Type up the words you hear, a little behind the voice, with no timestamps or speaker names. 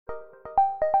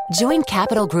Join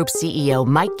Capital Group CEO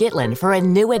Mike Gitlin for a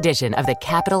new edition of the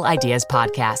Capital Ideas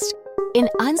Podcast. In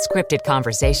unscripted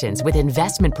conversations with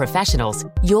investment professionals,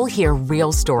 you'll hear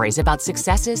real stories about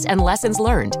successes and lessons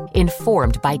learned,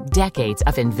 informed by decades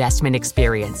of investment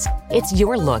experience. It's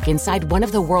your look inside one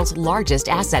of the world's largest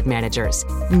asset managers.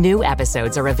 New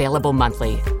episodes are available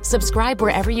monthly. Subscribe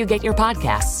wherever you get your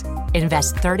podcasts.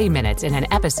 Invest 30 minutes in an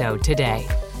episode today.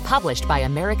 Published by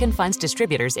American Funds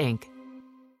Distributors, Inc.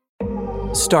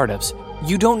 Startups,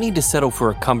 you don't need to settle for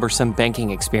a cumbersome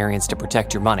banking experience to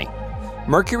protect your money.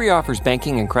 Mercury offers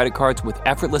banking and credit cards with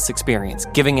effortless experience,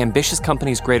 giving ambitious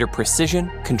companies greater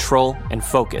precision, control, and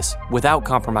focus without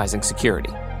compromising security.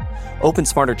 Open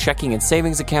smarter checking and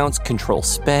savings accounts, control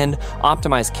spend,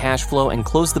 optimize cash flow, and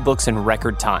close the books in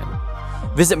record time.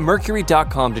 Visit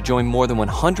Mercury.com to join more than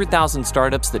 100,000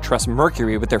 startups that trust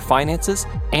Mercury with their finances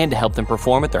and to help them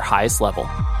perform at their highest level.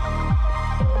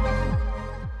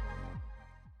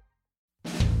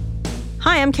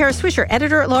 Hi, I'm Kara Swisher,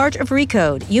 editor-at-large of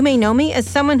Recode. You may know me as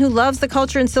someone who loves the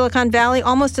culture in Silicon Valley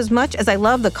almost as much as I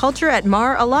love the culture at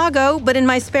Mar-a-Lago, but in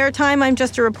my spare time, I'm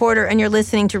just a reporter, and you're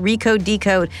listening to Recode,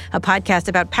 Decode, a podcast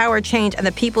about power, change, and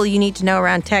the people you need to know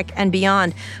around tech and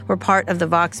beyond. We're part of the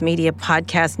Vox Media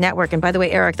Podcast Network. And by the way,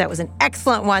 Eric, that was an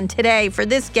excellent one today for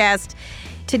this guest.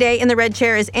 Today in the red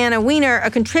chair is Anna Wiener, a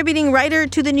contributing writer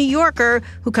to The New Yorker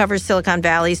who covers Silicon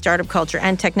Valley, startup culture,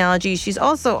 and technology. She's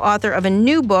also author of a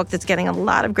new book that's getting a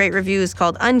lot of great reviews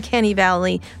called Uncanny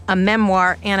Valley, a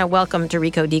memoir. Anna, welcome to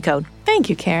Recode Decode. Thank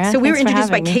you, Kara. So we were Thanks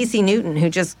introduced by me. Casey Newton, who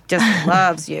just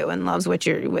loves you and loves what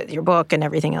your book and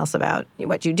everything else about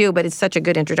what you do. But it's such a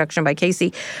good introduction by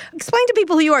Casey. Explain to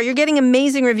people who you are. You're getting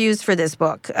amazing reviews for this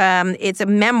book. It's a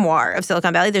memoir of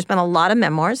Silicon Valley. There's been a lot of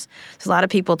memoirs. There's a lot of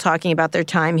people talking about their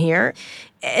time here.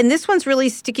 And this one's really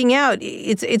sticking out.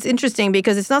 It's interesting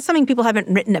because it's not something people haven't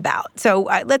written about. So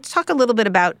let's talk a little bit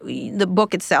about the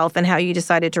book itself and how you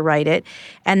decided to write it.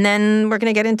 And then we're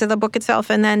going to get into the book itself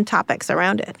and then topics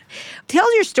around it.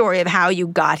 Tell your story of how you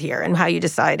got here and how you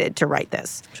decided to write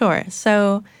this. Sure.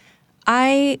 So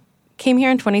I came here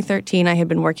in 2013. I had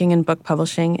been working in book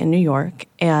publishing in New York,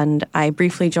 and I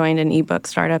briefly joined an ebook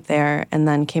startup there and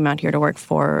then came out here to work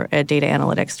for a data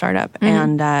analytics startup.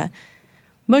 Mm-hmm. And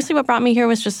mostly what brought me here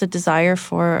was just a desire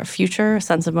for a future, a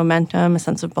sense of momentum, a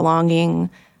sense of belonging.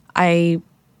 I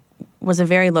was a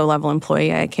very low-level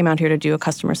employee. I came out here to do a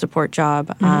customer support job.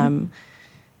 Mm-hmm.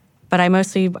 But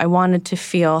I wanted to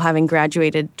feel, having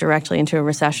graduated directly into a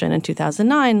recession in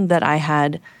 2009, that I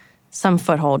had some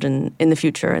foothold in the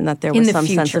future and that there was some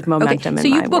sense of momentum in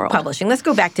my world. So you book publishing. Let's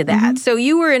go back to that. Mm-hmm. So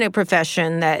you were in a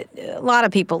profession that a lot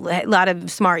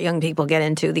of smart young people get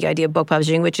into, the idea of book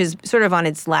publishing, which is sort of on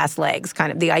its last legs,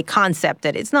 kind of the concept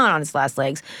that it's not on its last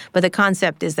legs, but the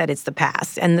concept is that it's the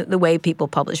past and the way people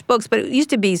publish books. But it used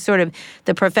to be sort of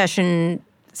the profession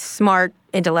smart,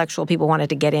 intellectual people wanted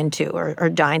to get into or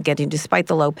dying to get into, despite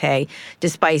the low pay,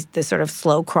 despite the sort of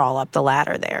slow crawl up the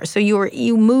ladder there. So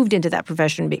you moved into that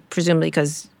profession presumably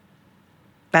because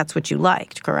that's what you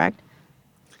liked, correct?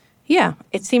 Yeah,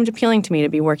 it seemed appealing to me to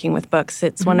be working with books.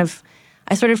 It's mm-hmm.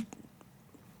 I sort of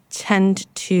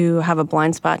tend to have a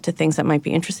blind spot to things that might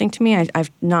be interesting to me.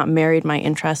 I've not married my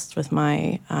interests with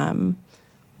my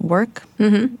work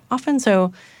mm-hmm. often,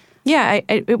 so... Yeah,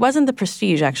 it wasn't the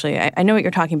prestige, actually. I know what you're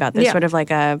talking about. There's sort of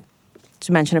like a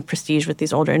dimension of prestige with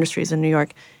these older industries in New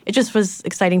York. It just was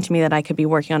exciting to me that I could be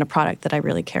working on a product that I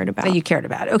really cared about. That you cared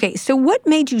about. Okay, so what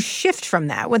made you shift from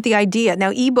that? What the idea?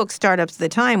 Now, ebook startups at the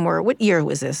time were, what year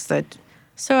was this?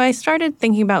 So I started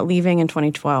thinking about leaving in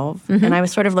 2012, mm-hmm. and I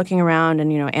was sort of looking around,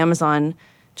 and, Amazon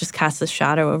just cast this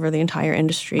shadow over the entire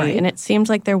industry, right. And it seemed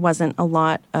like there wasn't a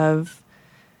lot of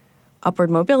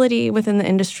upward mobility within the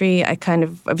industry. I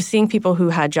was seeing people who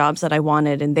had jobs that I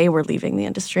wanted, and they were leaving the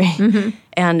industry, mm-hmm.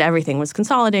 and everything was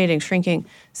consolidating, shrinking.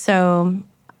 So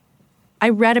I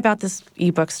read about this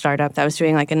ebook startup that was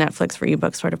doing like a Netflix for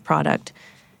ebooks sort of product,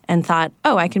 and thought,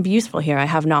 I can be useful here. I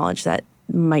have knowledge that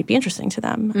might be interesting to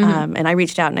them. Mm-hmm. And I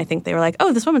reached out, and I think they were like,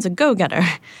 this woman's a go-getter.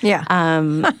 Yeah.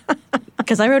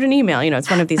 Because I wrote an email.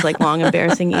 It's one of these like long,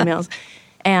 embarrassing emails.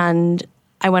 And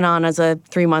I went on as a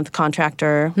 3-month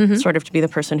contractor, mm-hmm. sort of to be the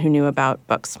person who knew about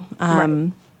books.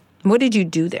 Right. What did you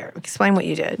do there? Explain what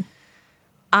you did.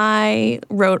 I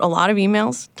wrote a lot of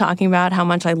emails talking about how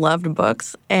much I loved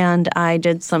books, and I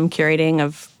did some curating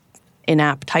of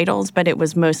in-app titles, but it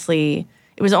was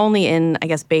only in, I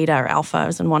guess, beta or alpha. I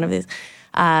was in one of these.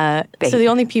 So the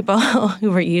only people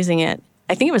who were using it,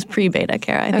 I think it was pre-beta,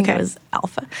 Kara. I think it was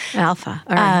alpha. Alpha.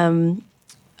 All right.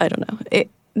 I don't know.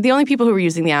 The only people who were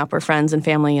using the app were friends and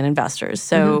family and investors.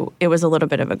 So mm-hmm. it was a little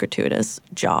bit of a gratuitous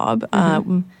job.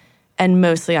 Mm-hmm. And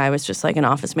mostly I was just like an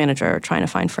office manager trying to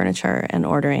find furniture and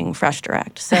ordering Fresh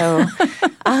Direct. So,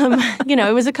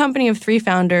 it was a company of 3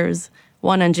 founders,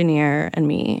 1 engineer, and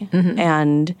me.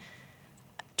 And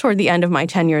toward the end of my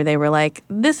tenure, they were like,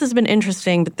 this has been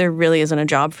interesting, but there really isn't a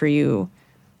job for you.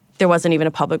 There wasn't even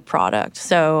a public product.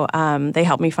 So they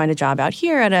helped me find a job out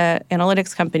here at an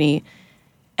analytics company.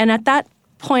 And at that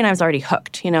point, I was already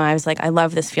hooked. I was like, I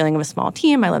love this feeling of a small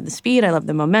team. I love the speed. I love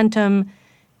the momentum.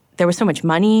 There was so much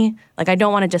money. Like, I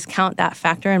don't want to discount that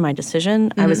factor in my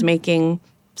decision. I was making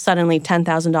suddenly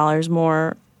 $10,000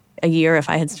 more a year if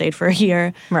I had stayed for a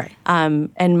year. Right.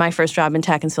 And my first job in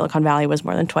tech in Silicon Valley was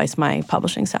more than twice my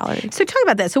publishing salary. So talk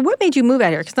about that. So what made you move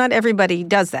out here? Because not everybody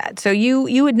does that. So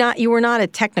you were not a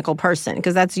technical person,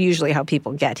 because that's usually how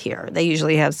people get here. They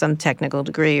usually have some technical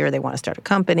degree, or they want to start a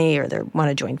company, or they want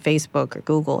to join Facebook or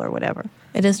Google or whatever.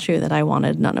 It is true that I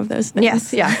wanted none of those things.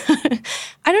 Yes, yeah.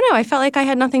 I don't know. I felt like I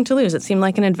had nothing to lose. It seemed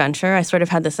like an adventure. I sort of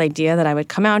had this idea that I would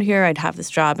come out here, I'd have this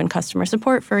job in customer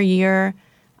support for a year.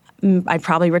 I'd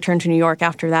probably return to New York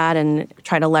after that and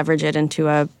try to leverage it into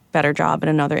a better job in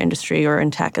another industry or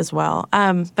in tech as well.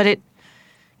 But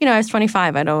I was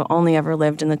 25. I'd only ever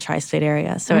lived in the tri-state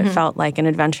area, so it felt like an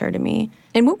adventure to me.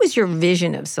 And what was your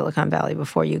vision of Silicon Valley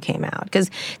before you came out?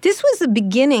 Because this was the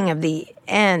beginning of the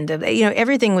end of,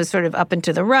 everything was sort of up and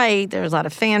to the right. There was a lot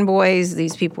of fanboys.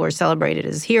 These people were celebrated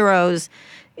as heroes.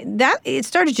 It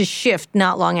started to shift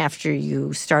not long after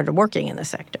you started working in the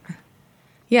sector.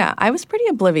 Yeah, I was pretty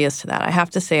oblivious to that, I have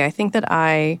to say. I think that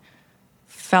I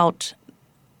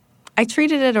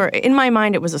treated it, or in my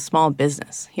mind, it was a small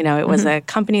business. It was a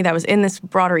company that was in this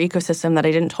broader ecosystem that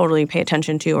I didn't totally pay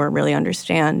attention to or really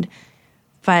understand.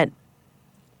 But,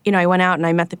 I went out and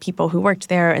I met the people who worked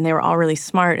there, and they were all really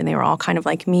smart, and they were all kind of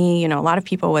like me. A lot of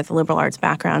people with liberal arts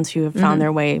backgrounds who have found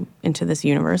their way into this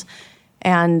universe.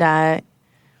 And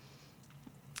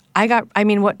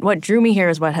what drew me here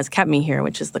is what has kept me here,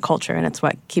 which is the culture, and it's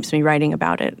what keeps me writing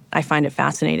about it. I find it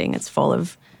fascinating. It's full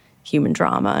of human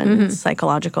drama and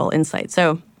psychological insight.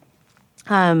 So,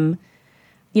 I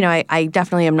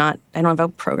definitely am not, I don't have a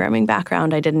programming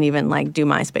background. I didn't even do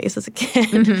MySpace as a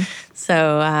kid.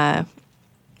 So,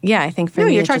 I think for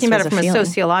me, you're talking about it from a feeling.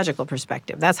 Sociological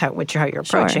perspective. That's how you're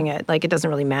approaching it. It doesn't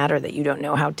really matter that you don't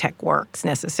know how tech works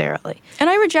necessarily. And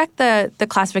I reject the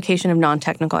classification of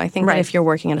non-technical. I think that if you're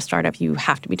working at a startup, you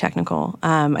have to be technical.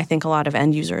 I think a lot of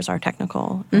end users are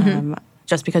technical.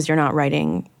 Just because you're not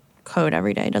writing code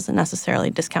every day doesn't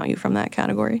necessarily discount you from that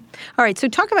category. All right, so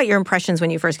talk about your impressions when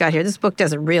you first got here. This book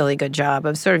does a really good job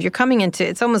of sort of, you're coming into,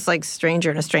 it's almost like stranger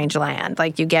in a strange land.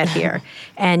 You get here,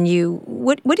 and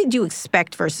what did you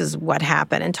expect versus what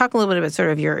happened? And talk a little bit about sort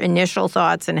of your initial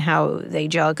thoughts and how they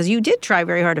gel, because you did try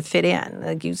very hard to fit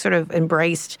in. You sort of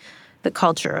embraced the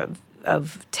culture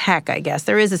of tech, I guess.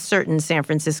 There is a certain San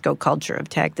Francisco culture of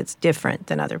tech that's different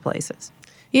than other places.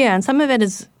 Yeah, and some of it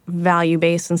is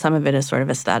value-based and some of it is sort of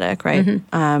aesthetic, right?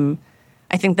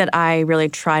 I think that I really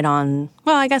tried on,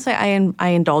 I guess I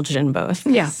indulged in both.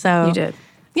 Yeah, so you did.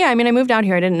 Yeah, I moved out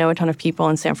here. I didn't know a ton of people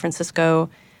in San Francisco.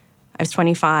 I was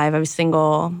 25. I was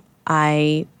single.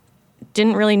 I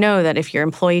didn't really know that if you're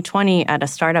employee 20 at a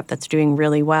startup that's doing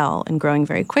really well and growing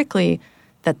very quickly,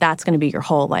 that's going to be your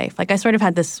whole life. I sort of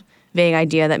had this vague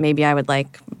idea that maybe I would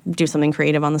do something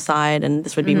creative on the side and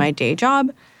this would be my day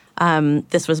job.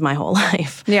 This was my whole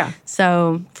life. Yeah.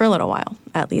 So for a little while,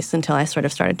 at least, until I sort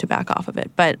of started to back off of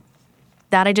it. But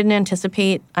that I didn't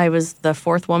anticipate. I was the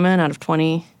 4th woman out of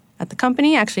 20 at the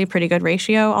company, actually a pretty good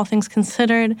ratio, all things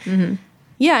considered.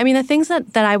 Yeah, the things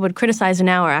that I would criticize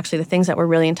now are actually the things that were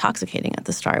really intoxicating at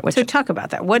the start. So talk about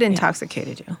that. What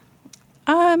intoxicated you?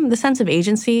 The sense of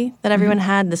agency that everyone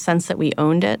had, the sense that we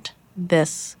owned it,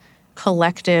 this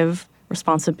collective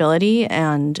responsibility.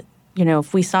 And,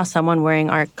 if we saw someone wearing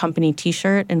our company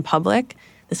T-shirt in public,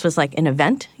 this was like an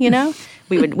event, we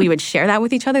would share that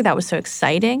with each other. That was so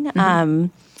exciting. I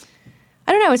don't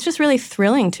know. It's just really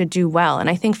thrilling to do well. And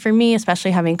I think for me,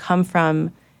 especially having come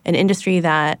from an industry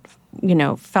that,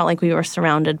 felt like we were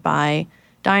surrounded by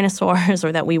dinosaurs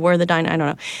or that we were I don't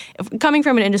know. Coming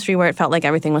from an industry where it felt like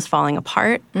everything was falling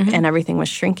apart and everything was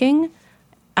shrinking,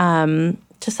 to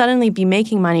suddenly be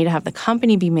making money, to have the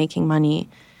company be making money,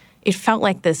 it felt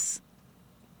like this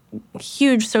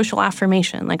huge social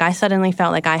affirmation. I suddenly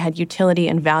felt like I had utility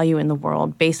and value in the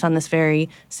world based on this very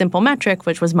simple metric,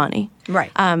 which was money.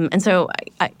 Right. And so,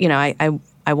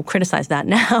 I will criticize that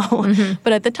now.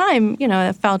 But at the time,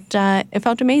 it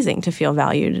felt amazing to feel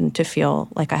valued and to feel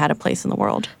like I had a place in the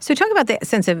world. So talk about the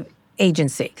sense of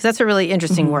agency, because that's a really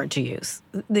interesting word to use,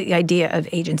 the idea of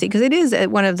agency, because it is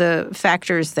one of the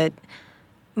factors that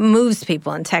moves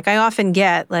people in tech. I often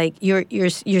get like you're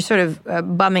sort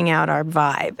of bumming out our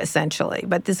vibe essentially.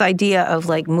 But this idea of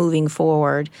like moving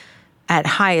forward at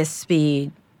highest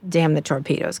speed, damn the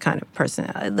torpedoes kind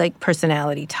of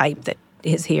personality type that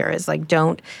is here is like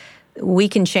we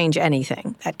can change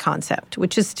anything, that concept,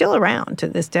 which is still around to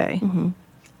this day. Mm-hmm.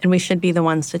 And we should be the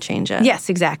ones to change it. Yes,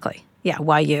 exactly. Yeah,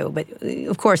 why you? But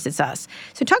of course it's us.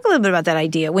 So talk a little bit about that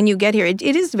idea. When you get here, it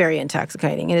is very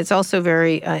intoxicating, and it's also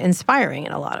very inspiring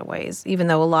in a lot of ways, even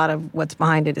though a lot of what's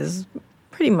behind it is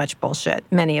pretty much bullshit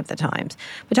many of the times.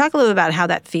 But talk a little bit about how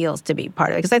that feels to be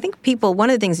part of it. Because I think one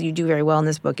of the things you do very well in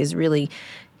this book is really,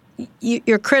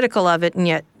 you're critical of it and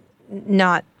yet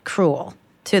not cruel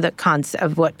to the concept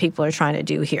of what people are trying to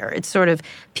do here. It's sort of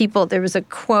there was a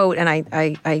quote, and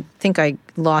I think I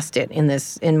lost it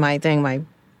in my thing,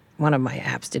 one of my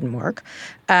apps didn't work.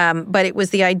 But it was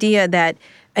the idea that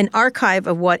an archive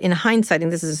of what in hindsight,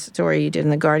 and this is a story you did in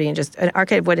The Guardian, just an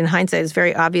archive of what in hindsight is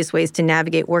very obvious ways to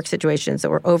navigate work situations that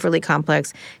were overly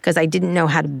complex because I didn't know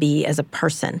how to be as a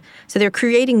person. So they're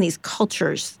creating this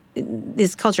culture,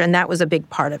 and that was a big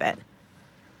part of it.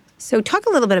 So talk a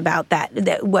little bit about that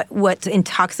what's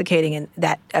intoxicating in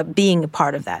that being a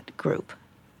part of that group.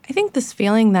 I think this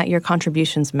feeling that your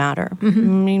contributions matter. Mm-hmm.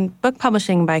 I mean, book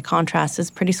publishing, by contrast, is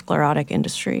a pretty sclerotic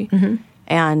industry, mm-hmm.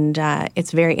 and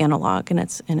it's very analog in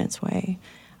its way.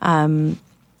 And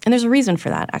there's a reason for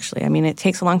that, actually. I mean, it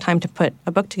takes a long time to put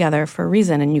a book together for a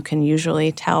reason, and you can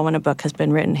usually tell when a book has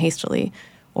been written hastily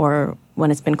or when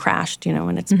it's been crashed,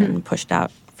 when it's mm-hmm. been pushed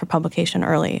out for publication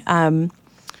early.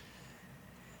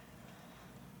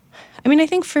 I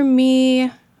think for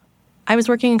me, I was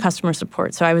working in customer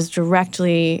support, so I was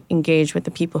directly engaged with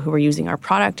the people who were using our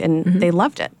product, and mm-hmm. they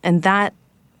loved it. And that,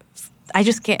 I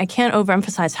can't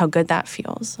overemphasize how good that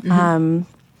feels. Mm-hmm.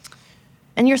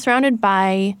 And you're surrounded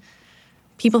by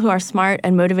people who are smart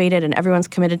and motivated, and everyone's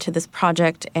committed to this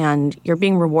project, and you're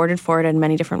being rewarded for it in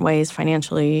many different ways,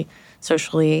 financially,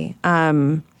 socially.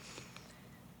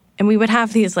 And we would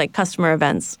have these like customer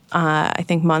events, I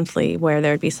think monthly, where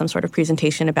there would be some sort of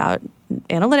presentation about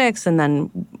analytics and then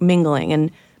mingling.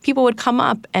 And people would come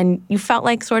up and you felt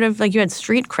like sort of like you had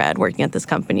street cred working at this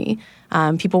company.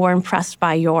 People were impressed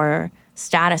by your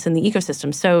status in the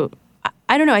ecosystem. So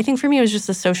I don't know. I think for me it was just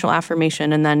a social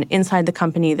affirmation. And then inside the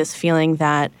company, this feeling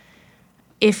that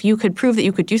if you could prove that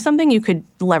you could do something, you could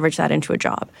leverage that into a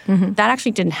job. Mm-hmm. That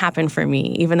actually didn't happen for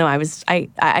me, even though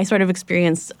I sort of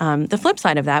experienced the flip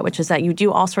side of that, which is that you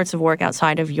do all sorts of work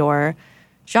outside of your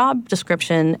job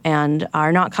description and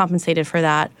are not compensated for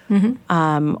that,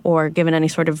 mm-hmm. Or given any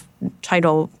sort of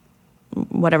title,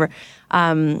 whatever,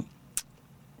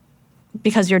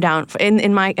 because you're down.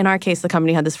 In our case, the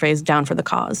company had this phrase "down for the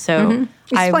cause." So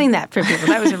mm-hmm. Explain that for people.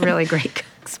 That was a really great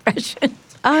expression.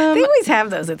 They always have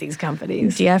those at these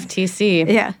companies.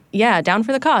 DFTC. Yeah, down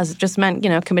for the cause. It just meant,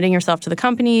 committing yourself to the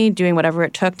company, doing whatever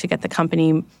it took to get the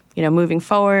company, moving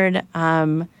forward.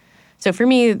 So for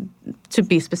me, to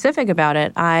be specific about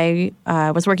it, I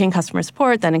was working in customer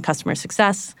support, then in customer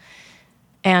success,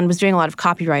 and was doing a lot of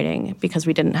copywriting because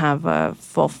we didn't have a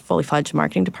fully fledged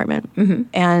marketing department. Mm-hmm.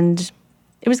 And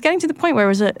it was getting to the point where it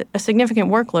was a significant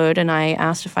workload, and I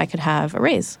asked if I could have a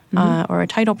raise mm-hmm. Or a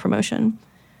title promotion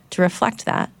to reflect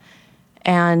that.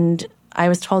 And I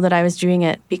was told that I was doing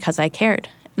it because I cared.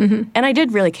 Mm-hmm. And I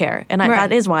did really care. And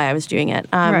that is why I was doing it.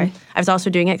 I was also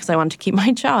doing it because I wanted to keep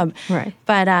my job. Right.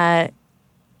 But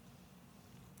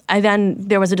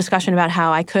there was a discussion about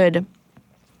how I could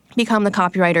become the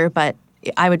copywriter, but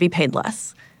I would be paid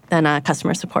less than a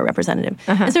customer support representative.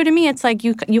 Uh-huh. And so to me, it's like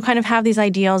you kind of have these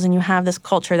ideals and you have this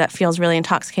culture that feels really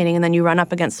intoxicating, and then you run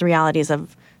up against the realities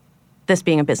of this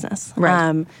being a business.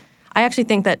 Right. I actually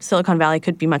think that Silicon Valley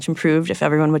could be much improved if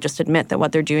everyone would just admit that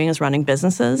what they're doing is running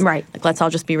businesses. Right. Like, let's all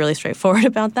just be really straightforward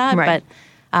about that. Right.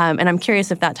 But, and I'm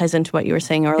curious if that ties into what you were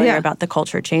saying earlier about the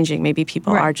culture changing. Maybe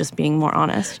people are just being more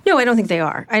honest. No, I don't think they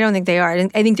are. I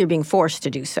think they're being forced to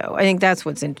do so. I think that's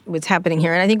what's happening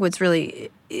here. And I think what's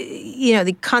really,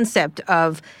 the concept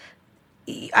of,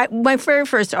 my very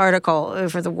first article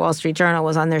for the Wall Street Journal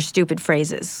was on their stupid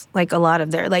phrases. Like a lot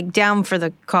of their, like down for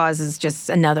the cause is just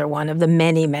another one of the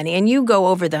many, many. And you go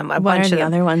over them, bunch of them. What are the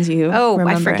other ones you remember?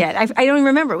 I forget. I don't even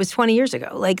remember. It was 20 years ago.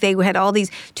 Like they had all these,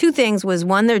 two things was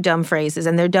one, their dumb phrases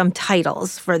and their dumb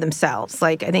titles for themselves.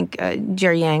 Like I think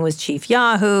Jerry Yang was Chief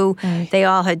Yahoo. Right. They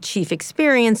all had Chief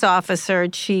Experience Officer,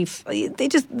 Chief,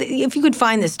 if you could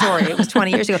find this story, it was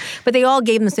 20 years ago. But they all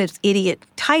gave themselves idiot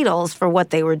titles for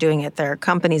what they were doing at their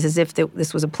companies as if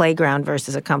this was a playground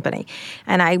versus a company.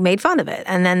 And I made fun of it.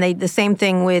 And then the same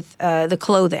thing with the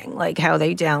clothing, like how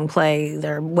they downplay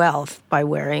their wealth by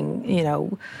wearing,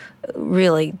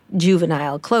 really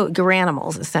juvenile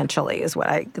garanimals, essentially, is what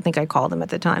I think I called them at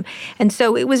the time. And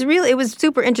so it was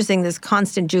super interesting, this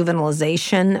constant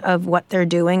juvenilization of what they're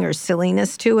doing or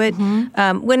silliness to it,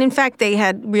 when in fact they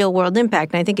had real-world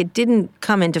impact. And I think it didn't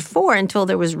come into fore until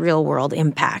there was real-world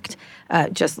impact,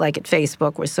 just like at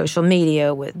Facebook with social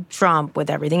media, with Trump, with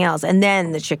everything else. And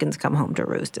then the chickens come home to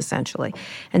roost, essentially.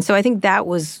 And so I think that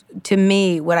was, to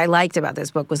me, what I liked about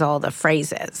this book was all the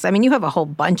phrases. I mean, you have a whole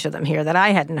bunch of them here that I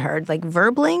hadn't heard, like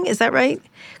verbling, is that right?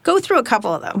 Go through a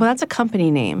couple of them. Well, that's a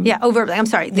company name. Yeah, verbling. I'm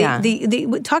sorry.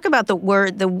 Talk about the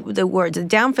words.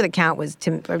 Down for the count was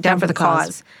down for the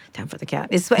cause. Down for the cat.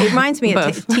 It reminds me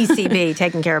of TCB,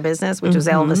 taking care of business, which was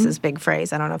Elvis's big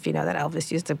phrase. I don't know if you know that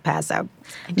Elvis used to pass out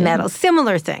medals.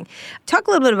 Similar thing. Talk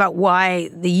a little bit about why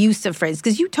the use of phrases,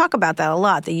 because you talk about that a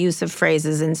lot, the use of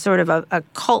phrases in sort of a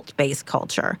cult-based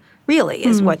culture, really,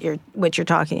 is what you're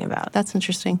talking about. That's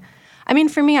interesting. I mean,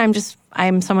 for me,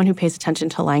 I'm someone who pays attention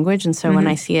to language, and so when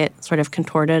I see it sort of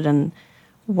contorted and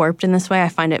warped in this way, I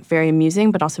find it very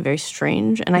amusing, but also very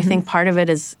strange. And I think part of it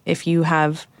is if you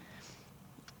have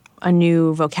a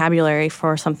new vocabulary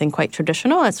for something quite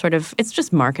traditional, it's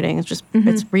just marketing. It's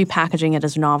repackaging it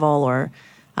as novel or,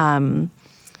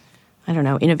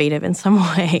 innovative in some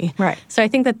way. Right. So I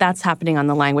think that's happening on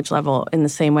the language level in the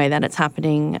same way that it's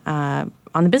happening on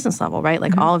the business level, right?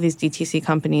 Like all of these DTC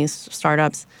companies,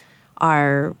 startups,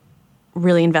 are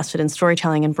really invested in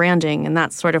storytelling and branding, and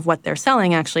that's sort of what they're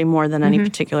selling actually more than any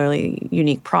particularly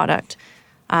unique product.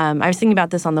 I was thinking about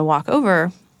this on the walk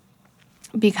over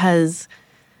because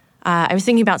I was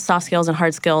thinking about soft skills and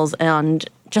hard skills and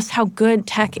just how good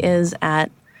tech is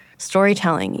at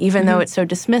storytelling, even though it's so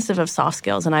dismissive of soft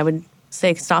skills. And I would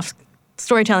say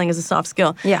storytelling is a soft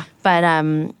skill. Yeah. But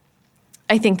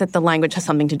I think that the language has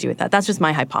something to do with that. That's just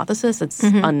my hypothesis. It's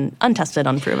untested,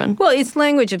 unproven. Well, it's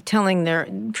language of creating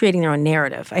their own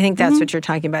narrative. I think that's what you're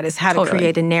talking about, is how to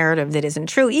create a narrative that isn't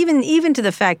true. Even to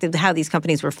the fact of how these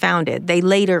companies were founded, they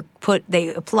later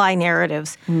apply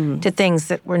narratives to things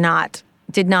that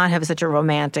did not have such a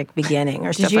romantic beginning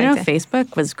or stuff like that. Did you know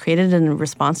Facebook was created in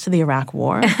response to the Iraq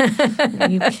War? Are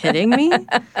you kidding me?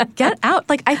 Get out.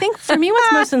 Like, I think for me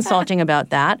what's most insulting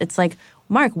about that, it's like,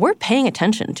 Mark, we're paying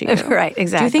attention to you. Right,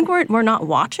 exactly. Do you think we're not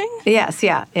watching? Yes,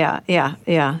 yeah.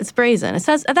 It's brazen. It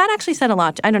says, that actually said a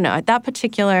lot. I don't know. That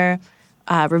particular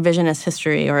revisionist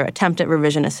history or attempt at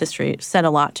revisionist history said a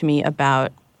lot to me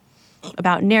about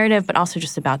narrative, but also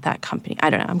just about that company.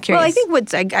 I don't know. I'm curious. Well, I think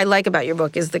what I like about your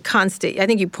book is the constant. I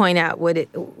think you point out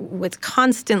what's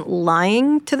constant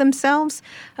lying to themselves.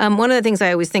 One of the things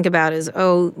I always think about is,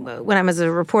 when I'm as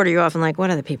a reporter, you're often like, what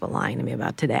are the people lying to me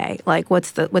about today? Like, what's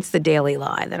the daily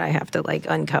lie that I have to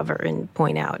uncover and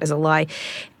point out as a lie?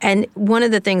 And one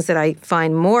of the things that I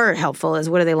find more helpful is,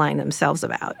 what are they lying to themselves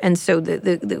about? And so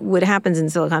what happens in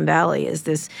Silicon Valley is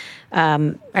this.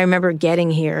 I remember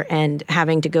getting here and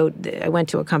having to go. I went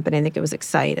to a company, I think it was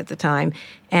Excite at the time,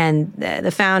 and the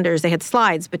founders, they had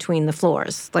slides between the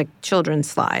floors, like children's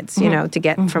slides, to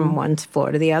get from one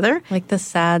floor to the other. Like the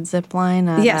sad zip line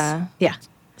at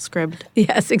Scribd.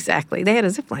 Yes, exactly. They had a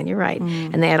zip line, you're right.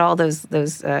 And they had all those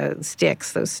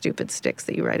sticks, those stupid sticks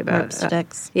that you write about.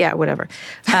 Sticks. Yeah, whatever.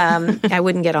 I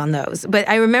wouldn't get on those. But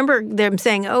I remember them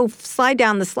saying, slide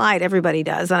down the slide, everybody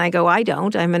does. And I go, I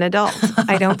don't. I'm an adult.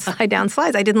 I don't slide down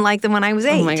slides. I didn't like them when I was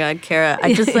 8. Oh my God, Kara.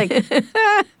 I just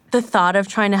the thought of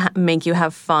trying to make you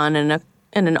have fun in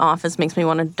an office makes me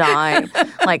want to die.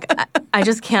 I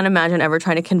just can't imagine ever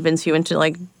trying to convince you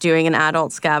into doing an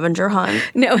adult scavenger hunt.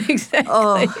 No, exactly.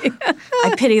 Oh,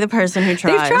 I pity the person who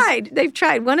tries. They've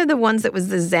tried. One of the ones that was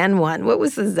the Zen one. What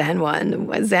was the Zen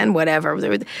one? Zen whatever.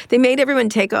 They made everyone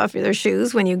take off their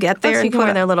shoes when you get there. So you can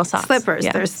wear their little socks. Slippers.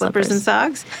 Yeah, their slippers and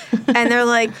socks. And they're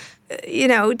like,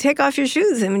 take off your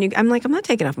shoes. And I'm like, I'm not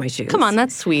taking off my shoes. Come on,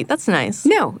 that's sweet. That's nice.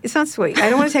 No, it's not sweet. I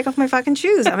don't want to take off my fucking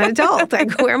shoes. I'm an adult. I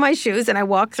wear my shoes and I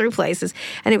walk through places.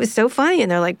 And it was so funny.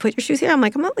 And they're like, put your shoes here. I'm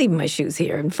like, I'm not leaving my shoes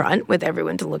here in front with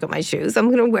everyone to look at my shoes. I'm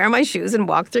going to wear my shoes and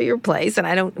walk through your place.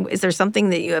 And is there something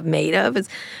that you have made of? Are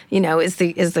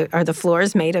the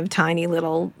floors made of tiny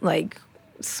little,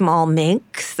 small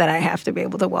minks that I have to be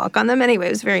able to walk on them? Anyway, it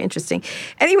was very interesting.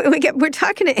 Anyway, we're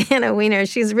talking to Anna Wiener.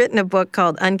 She's written a book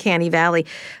called Uncanny Valley.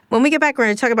 When we get back, we're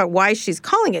going to talk about why she's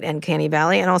calling it Uncanny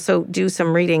Valley and also do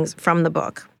some readings from the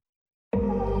book.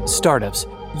 Startups,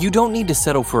 you don't need to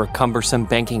settle for a cumbersome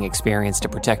banking experience to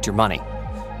protect your money.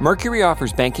 Mercury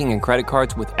offers banking and credit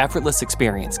cards with effortless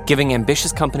experience, giving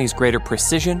ambitious companies greater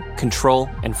precision, control,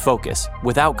 and focus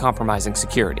without compromising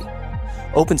security.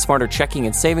 Open smarter checking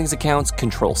and savings accounts,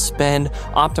 control spend,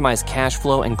 optimize cash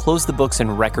flow, and close the books in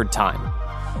record time.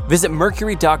 Visit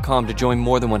Mercury.com to join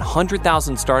more than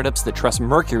 100,000 startups that trust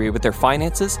Mercury with their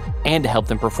finances and to help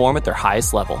them perform at their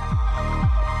highest level.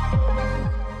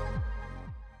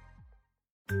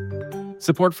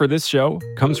 Support for this show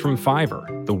comes from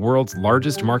Fiverr, the world's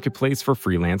largest marketplace for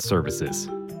freelance services.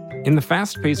 In the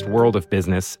fast-paced world of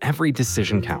business, every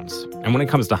decision counts. And when it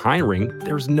comes to hiring,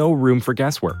 there's no room for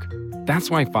guesswork. That's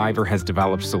why Fiverr has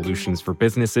developed solutions for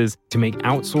businesses to make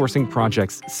outsourcing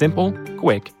projects simple,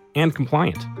 quick, and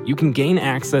compliant. You can gain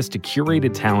access to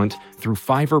curated talent through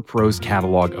Fiverr Pro's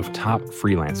catalog of top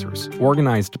freelancers,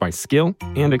 organized by skill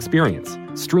and experience.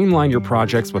 Streamline your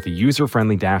projects with a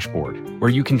user-friendly dashboard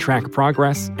where you can track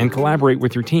progress and collaborate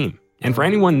with your team. And for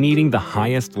anyone needing the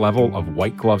highest level of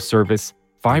white glove service,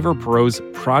 Fiverr Pro's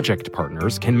project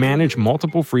partners can manage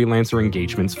multiple freelancer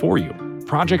engagements for you.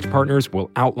 Project partners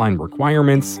will outline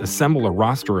requirements, assemble a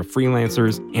roster of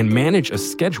freelancers, and manage a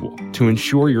schedule to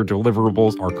ensure your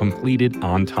deliverables are completed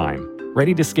on time.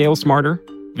 Ready to scale smarter?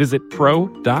 Visit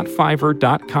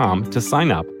pro.fiverr.com to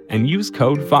sign up and use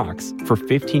code VOX for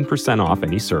 15% off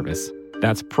any service.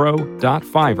 That's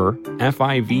pro.fiverr,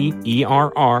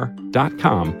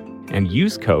 Fiverr.com, and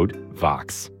use code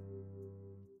VOX.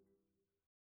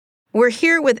 We're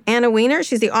here with Anna Wiener.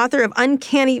 She's the author of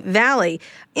Uncanny Valley.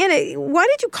 Anna, why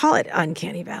did you call it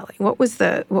Uncanny Valley? What was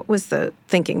the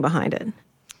thinking behind it?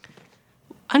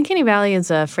 Uncanny Valley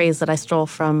is a phrase that I stole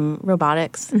from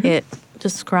robotics. Mm-hmm. It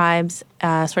describes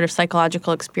a sort of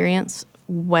psychological experience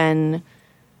when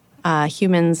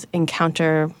humans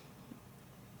encounter,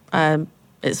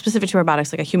 specific to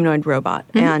robotics, like a humanoid robot.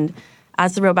 Mm-hmm. And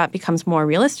as the robot becomes more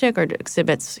realistic or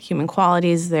exhibits human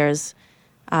qualities, there's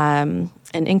an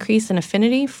increase in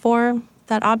affinity for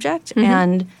that object. Mm-hmm.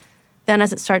 And then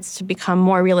as it starts to become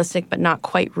more realistic but not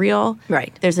quite real,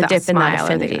 right, there's a dip in that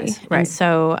affinity. Right. And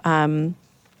so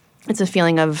it's a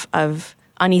feeling of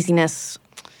uneasiness.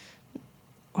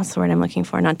 What's the word I'm looking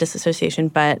for? Not disassociation,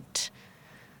 but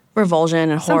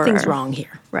revulsion and horror. Something's wrong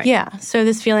here. Right. Yeah. So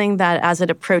this feeling that as it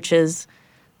approaches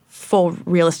full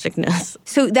realisticness.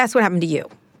 So that's what happened to you.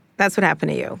 That's what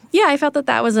happened to you. Yeah, I felt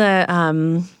that was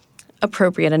a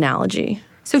appropriate analogy.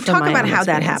 So talk about how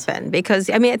that happened, because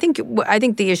I mean, I think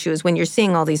the issue is when you're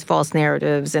seeing all these false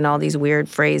narratives and all these weird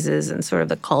phrases and sort of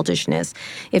the cultishness.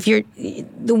 If you're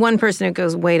the one person who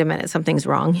goes, "Wait a minute, something's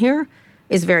wrong here,"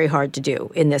 is very hard to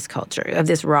do in this culture of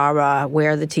this rah-rah,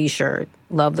 wear the T-shirt,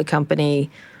 love the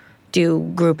company, do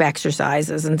group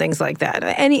exercises and things like that.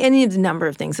 Any of the number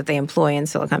of things that they employ in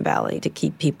Silicon Valley to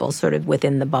keep people sort of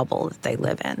within the bubble that they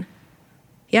live in.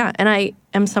 Yeah, and I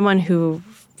am someone who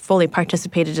fully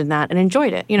participated in that and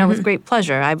enjoyed it, mm-hmm. with great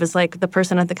pleasure. I was like the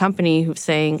person at the company who's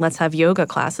saying, let's have yoga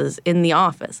classes in the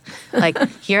office. Like,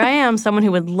 here I am, someone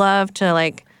who would love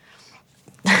to,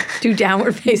 do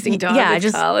downward-facing dog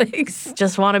with colleagues.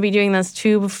 Just want to be doing this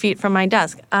 2 feet from my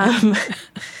desk.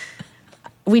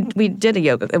 We did a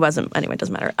yoga. It wasn't, anyway, it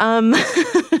doesn't matter.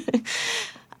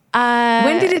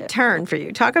 When did it turn for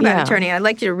you? Talk about it turning. I'd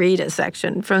like you to read a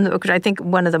section from the book, which I think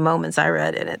one of the moments I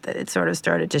read in it that it sort of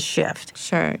started to shift.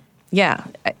 Sure. Yeah.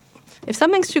 If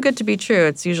something's too good to be true,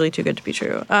 it's usually too good to be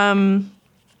true.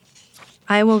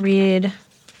 I will read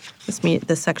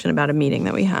this section about a meeting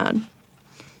that we had.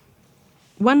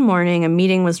 One morning, a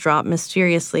meeting was dropped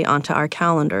mysteriously onto our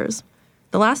calendars.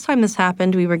 The last time this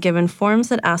happened, we were given forms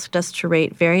that asked us to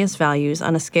rate various values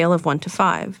on a scale of 1 to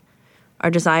 5. Our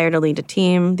desire to lead a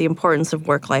team, the importance of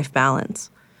work-life balance.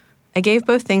 I gave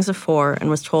both things a 4 and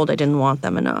was told I didn't want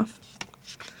them enough.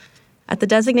 At the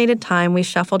designated time, we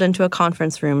shuffled into a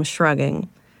conference room, shrugging.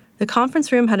 The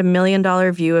conference room had a $1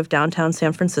 million view of downtown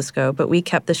San Francisco, but we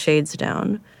kept the shades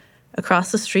down.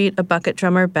 Across the street, a bucket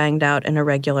drummer banged out an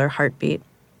irregular heartbeat.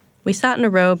 We sat in a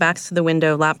row, backs to the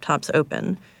window, laptops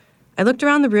open. I looked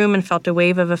around the room and felt a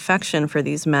wave of affection for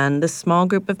these men, this small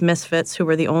group of misfits who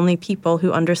were the only people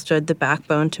who understood the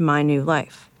backbone to my new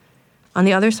life. On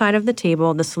the other side of the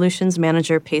table, the solutions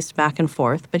manager paced back and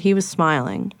forth, but he was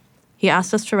smiling. He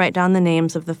asked us to write down the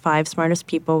names of the 5 smartest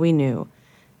people we knew,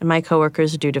 and my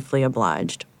coworkers dutifully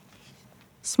obliged.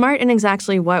 Smart in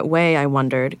exactly what way, I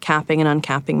wondered, capping and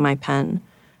uncapping my pen.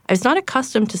 I was not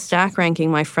accustomed to stack ranking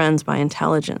my friends by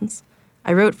intelligence.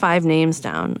 I wrote 5 names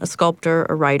down, a sculptor,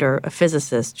 a writer, a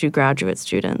physicist, 2 graduate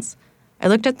students. I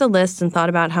looked at the list and thought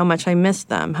about how much I missed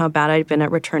them, how bad I'd been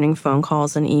at returning phone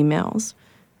calls and emails.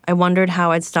 I wondered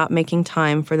how I'd stop making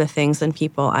time for the things and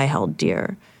people I held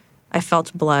dear. I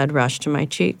felt blood rush to my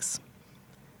cheeks.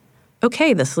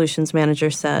 Okay, the solutions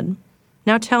manager said.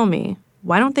 Now tell me,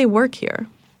 why don't they work here?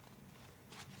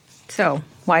 So,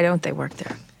 why don't they work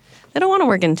there? They don't want to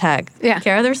work in tech. Yeah.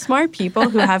 They're smart people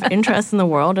who have interests in the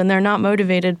world, and they're not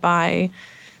motivated by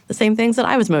the same things that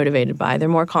I was motivated by. They're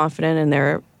more confident in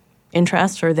their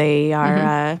interests, or they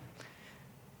are,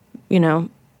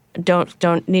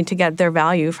 don't need to get their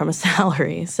value from a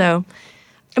salary. So,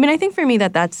 I mean, I think for me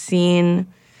that scene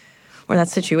or that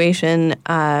situation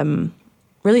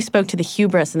really spoke to the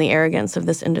hubris and the arrogance of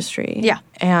this industry. Yeah.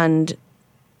 And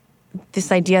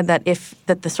this idea that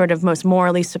the sort of most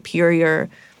morally superior,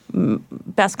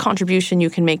 best contribution you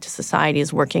can make to society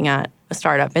is working at a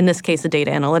startup, in this case, a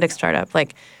data analytics startup.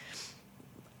 Like,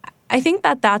 I think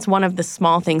that's one of the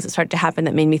small things that started to happen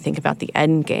that made me think about the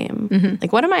end game. Mm-hmm.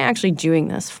 Like, what am I actually doing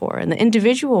this for? And the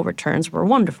individual returns were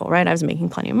wonderful, right? I was making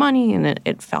plenty of money, and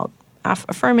it felt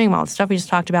affirming, all the stuff we just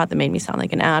talked about that made me sound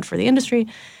like an ad for the industry.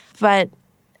 But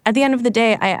at the end of the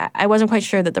day, I wasn't quite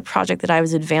sure that the project that I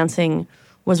was advancing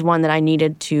was one that I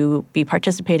needed to be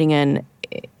participating in,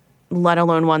 let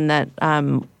alone one that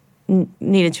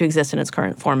needed to exist in its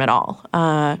current form at all.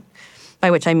 By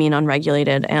which I mean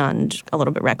unregulated and a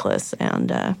little bit reckless.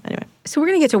 And anyway. So we're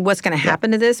going to get to what's going to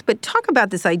happen to this, but talk about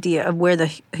this idea of where the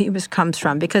hubris comes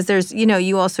from, because there's,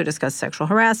 you also discuss sexual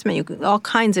harassment, all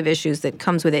kinds of issues that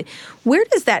comes with it. Where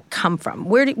does that come from?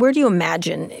 Where do you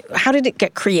imagine, how did it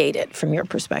get created from your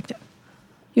perspective?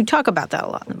 You talk about that a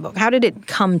lot in the book. How did it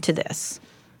come to this?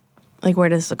 Like, where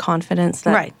does the confidence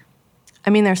that... Right. I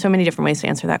mean, there's so many different ways to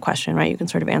answer that question, right? You can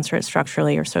sort of answer it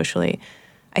structurally or socially.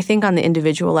 I think on the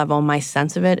individual level, my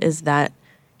sense of it is that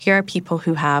here are people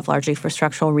who have, largely for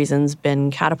structural reasons, been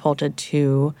catapulted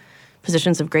to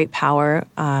positions of great power,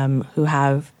 who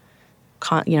have,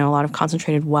 a lot of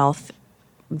concentrated wealth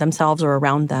themselves or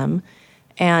around them.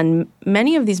 And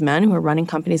many of these men who are running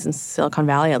companies in Silicon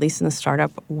Valley, at least in the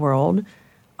startup world,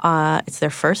 it's their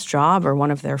first job or one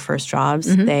of their first jobs.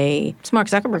 Mm-hmm. It's Mark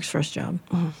Zuckerberg's first job.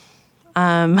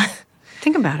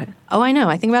 Think about it. Oh, I know.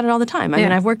 I think about it all the time. I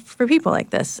mean, I've worked for people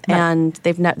like this, right. And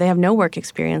they have no work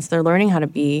experience. They're learning how to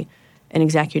be an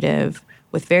executive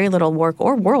with very little work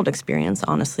or world experience,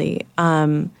 honestly,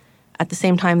 at the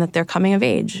same time that they're coming of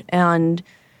age. And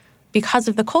because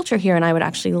of the culture here, and I would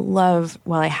actually love,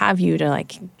 while I have you, to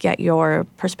get your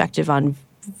perspective on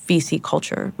VC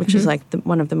culture, which is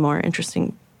one of the more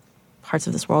interesting parts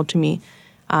of this world to me.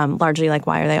 Largely,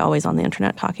 why are they always on the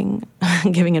internet talking,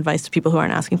 giving advice to people who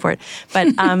aren't asking for it?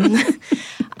 But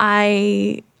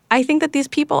I think that these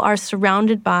people are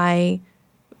surrounded by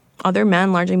other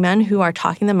men, largely men, who are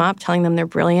talking them up, telling them they're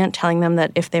brilliant, telling them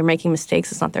that if they're making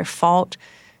mistakes, it's not their fault,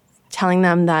 telling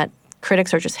them that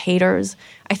critics are just haters.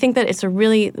 I think that it's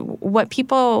what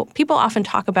people often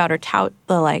talk about or tout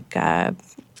the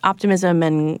optimism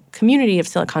and community of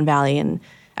Silicon Valley, and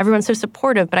everyone's so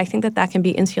supportive, but I think that can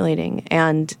be insulating,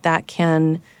 and that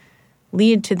can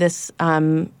lead to this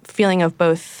feeling of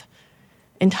both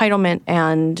entitlement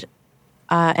and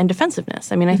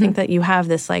defensive-ness. I mean, I think that you have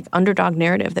this underdog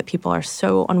narrative that people are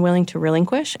so unwilling to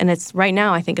relinquish, and it's right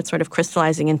now I think it's sort of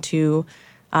crystallizing into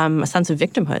a sense of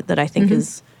victimhood that I think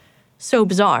is so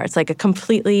bizarre. It's a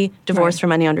completely divorced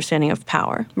from any understanding of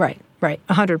power. Right,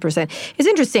 100%. It's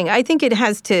interesting. I think it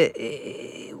has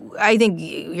to... I think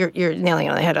you're nailing it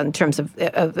on the head in terms of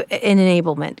an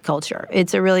enablement culture.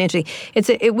 It's a really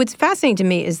interesting... What's fascinating to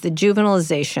me is the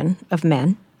juvenilization of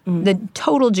men, the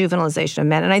total juvenilization of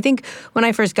men. And I think when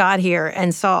I first got here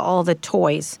and saw all the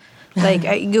toys,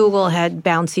 Google had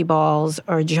bouncy balls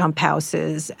or jump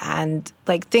houses and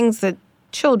things that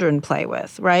children play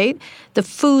with, right? The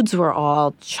foods were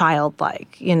all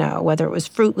childlike, whether it was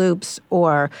Fruit Loops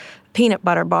or peanut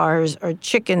butter bars or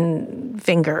chicken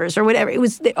fingers or whatever. It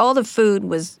was all the food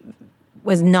was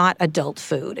not adult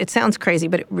food. It sounds crazy,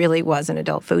 but it really was an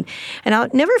adult food. And I'll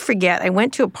never forget, I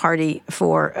went to a party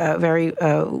for a very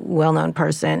well-known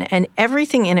person, and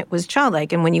everything in it was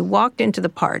childlike. And when you walked into the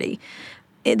party,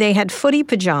 they had footy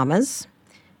pajamas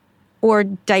or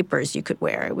diapers you could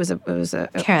wear. It was a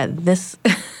Kara, this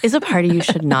is a party you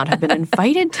should not have been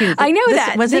invited to. I know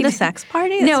that. Was it a sex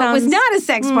party? No, it was not a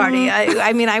sex party.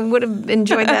 I mean, I would have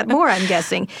enjoyed that more, I'm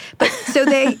guessing. But so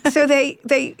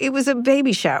it was a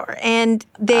baby shower, and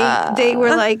they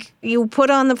were you put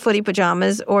on the footy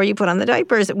pajamas or you put on the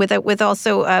diapers with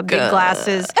also big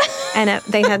glasses. And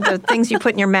they had the things you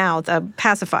put in your mouth,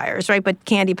 pacifiers, right? But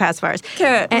candy pacifiers.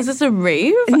 Kara, was this a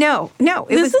rave? No.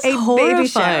 It was a horrifying. Baby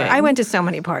shower. I went to so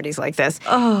many parties like this.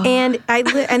 Oh. And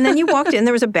and then you walked in,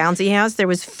 there was a bouncy house. There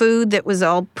was food that was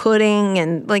all pudding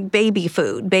and baby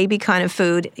food, baby kind of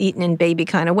food, eaten in baby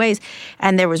kind of ways.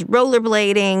 And there was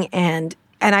rollerblading and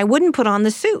I wouldn't put on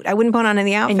the suit. I wouldn't put on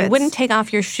any outfits. And you wouldn't take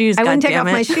off your shoes, I wouldn't take off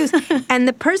my shoes. And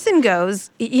the person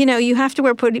goes, you have to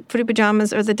wear footy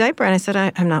pajamas or the diaper. And I said,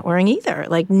 I'm not wearing either,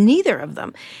 neither of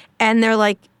them. And they're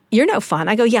like, you're no fun.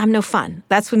 I go, yeah, I'm no fun.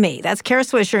 That's with me. That's Kara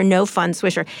Swisher, no fun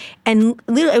Swisher. And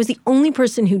literally, I was the only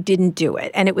person who didn't do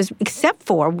it. And it was except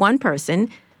for one person,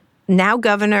 now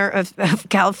governor of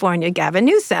California, Gavin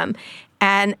Newsom.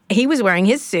 And he was wearing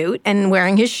his suit and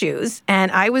wearing his shoes,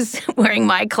 and I was wearing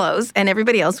my clothes, and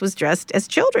everybody else was dressed as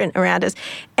children around us.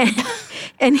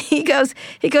 And he goes,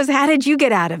 how did you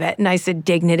get out of it? And I said,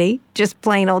 dignity, just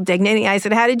plain old dignity. I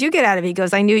said, how did you get out of it? He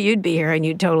goes, I knew you'd be here, and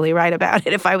you'd totally write about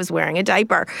it if I was wearing a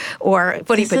diaper or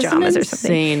footy pajamas or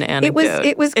something. Insane anecdote.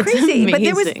 It was crazy, but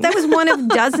that was one of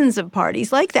dozens of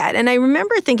parties like that. And I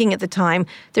remember thinking at the time,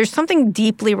 there's something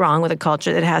deeply wrong with a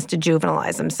culture that has to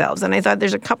juvenilize themselves. And I thought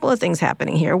there's a couple of things happening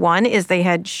here. One is they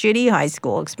had shitty high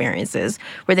school experiences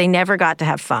where they never got to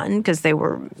have fun because they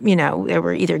were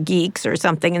either geeks or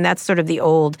something, and that's sort of the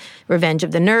old Revenge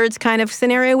of the Nerds kind of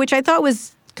scenario, which I thought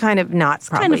was kind of not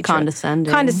probably kind of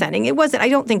condescending. Condescending. It wasn't. I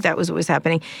don't think that was what was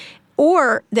happening.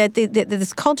 Or that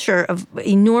this culture of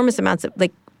enormous amounts of,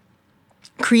 like,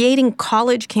 creating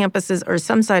college campuses or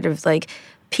some sort of, like,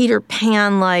 Peter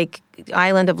Pan-like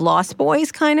Island of Lost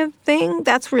Boys kind of thing.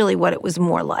 That's really what it was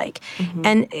more like. Mm-hmm.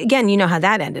 And again, you know how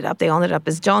that ended up. They all ended up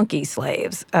as donkey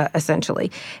slaves, essentially.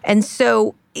 And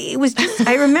so it was just,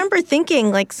 I remember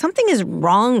thinking, like, something is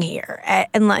wrong here.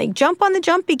 And, like, jump on the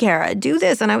jumpy, Kara, do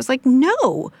this. And I was like,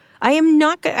 no. I am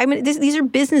not. I mean, these are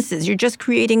businesses. You're just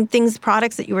creating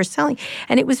products that you were selling,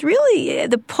 and it was really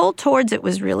the pull towards it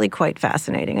was really quite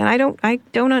fascinating. And I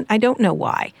don't know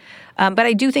why, but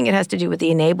I do think it has to do with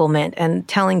the enablement and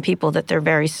telling people that they're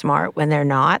very smart when they're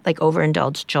not, like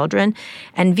overindulged children.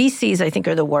 And VCs, I think,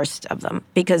 are the worst of them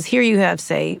because here you have,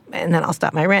 say, and then I'll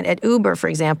stop my rant. At Uber, for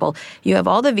example, you have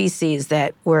all the VCs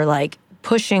that were like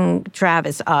pushing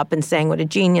Travis up and saying what a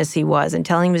genius he was and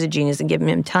telling him he was a genius and giving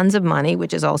him tons of money,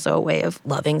 which is also a way of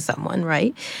loving someone,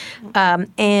 right?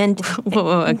 And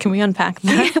whoa, can we unpack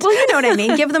that? Well, you know what I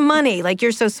mean. Give them money. Like,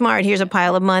 you're so smart. Here's a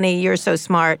pile of money. You're so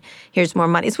smart. Here's more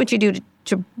money. It's what you do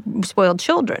to spoil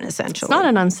children, essentially. It's not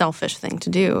an unselfish thing to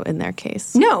do in their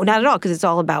case. No, not at all, because it's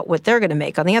all about what they're going to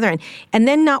make on the other end. And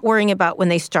then not worrying about when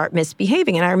they start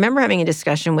misbehaving. And I remember having a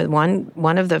discussion with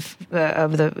one of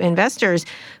the investors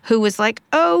who was like,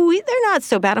 oh, they're not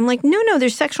so bad. I'm like, no,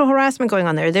 there's sexual harassment going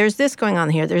on there. There's this going on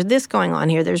here. There's this going on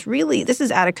here. This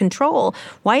is out of control.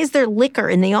 Why is there liquor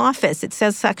in the office? It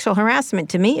says sexual harassment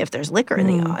to me if there's liquor in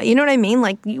the office. You know what I mean?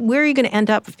 Like, where are you going to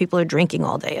end up if people are drinking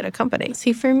all day at a company?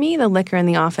 See, for me, the liquor in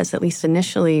the office, at least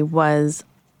initially, was,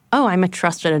 oh, I'm a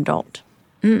trusted adult.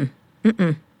 To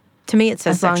me, it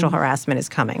says sexual harassment is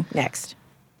coming next.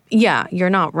 Yeah, you're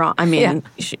not wrong. I mean,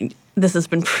 this has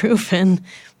been proven.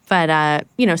 But,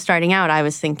 starting out, I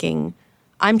was thinking,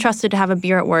 I'm trusted to have a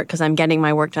beer at work because I'm getting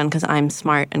my work done because I'm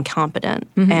smart and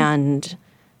competent. Mm-hmm. And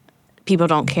people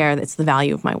don't care that it's the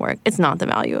value of my work. It's not the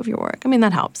value of your work. I mean,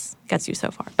 that helps. Gets you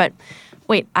so far. But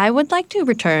wait, I would like to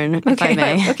return, if I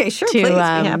may. Okay, sure, please. Be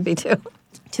happy to.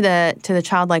 To the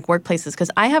childlike workplaces,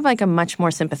 because I have, like, a much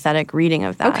more sympathetic reading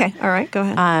of that. Okay, all right, go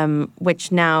ahead.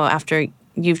 Which now, after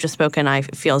you've just spoken, I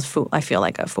feel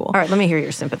like a fool. All right, let me hear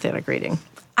your sympathetic reading.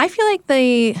 I feel like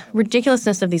the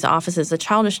ridiculousness of these offices, the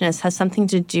childishness, has something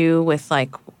to do with,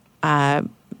 like, a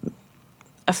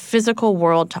physical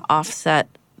world to offset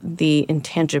the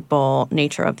intangible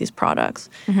nature of these products,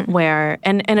 where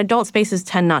and adult spaces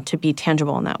tend not to be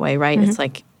tangible in that way, right? It's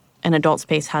like an adult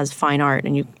space has fine art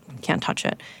and you can't touch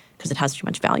it because it has too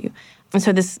much value. And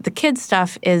so the kids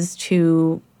stuff is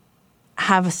to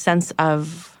have a sense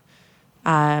of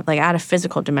add a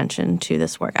physical dimension to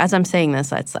this work. As I'm saying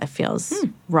this, it feels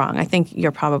wrong. I think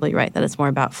you're probably right that it's more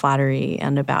about flattery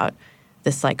and about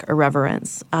this, like,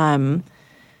 irreverence.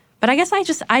 But I guess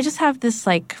I just have this,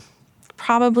 like,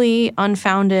 probably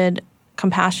unfounded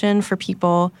compassion for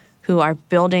people who are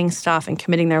building stuff and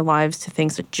committing their lives to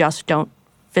things that just don't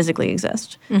physically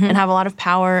exist and have a lot of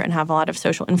power and have a lot of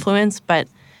social influence. But,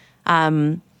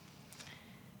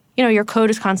 your code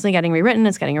is constantly getting rewritten.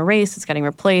 It's getting erased. It's getting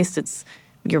replaced.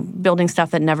 You're building stuff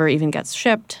that never even gets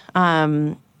shipped.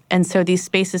 And so these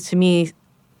spaces, to me,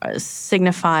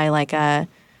 signify, like, a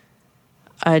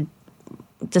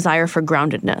desire for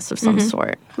groundedness of some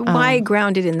sort. Why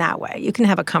grounded in that way? You can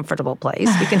have a comfortable place.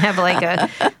 You can have, like,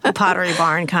 a Pottery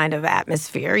Barn kind of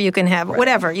atmosphere. You can have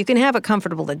whatever. You can have a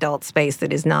comfortable adult space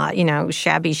that is not,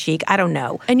 shabby chic. I don't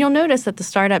know. And you'll notice that the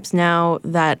startups now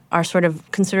that are sort of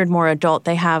considered more adult,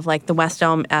 they have, like, the West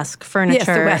Elm-esque furniture.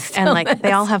 Yes, the West and, like,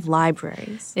 they all have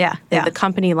libraries. Yeah. The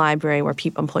company library where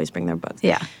employees bring their books.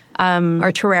 Yeah.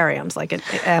 Or terrariums, like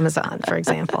at Amazon, for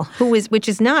example, which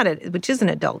is an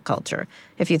adult culture,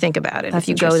 if you think about it. That's if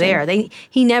you go there,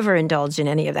 he never indulged in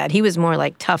any of that. He was more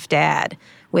like tough dad,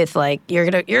 with like, you're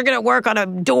gonna work on a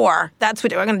door. That's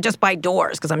what I'm gonna just buy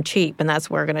doors because I'm cheap, and that's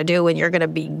what we're gonna do, and you're gonna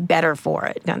be better for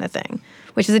it, kind of thing.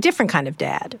 Which is a different kind of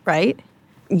dad, right?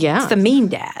 Yeah. It's the mean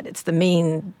dad. It's the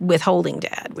mean withholding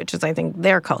dad, which is, I think,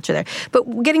 their culture there.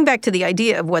 But getting back to the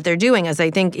idea of what they're doing is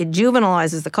I think it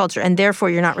juvenilizes the culture, and therefore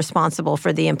you're not responsible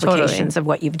for the implications of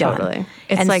what you've done. Totally.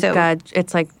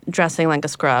 It's like dressing like a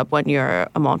scrub when you're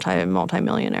a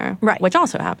multi-millionaire. Right. Which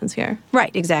also happens here.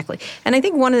 Right, exactly. And I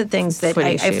think one of the things that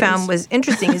I found was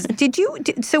interesting is,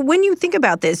 so when you think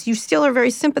about this, you still are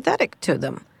very sympathetic to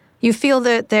them. You feel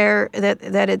that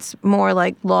that it's more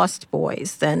like Lost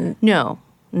Boys than... No.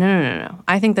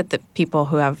 I think that the people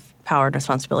who have power and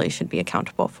responsibility should be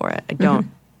accountable for it. I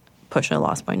don't push a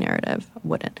Lost Boy narrative. I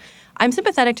wouldn't. I'm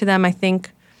sympathetic to them. I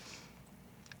think,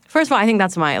 first of all, I think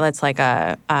that's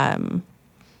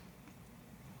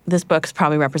this book's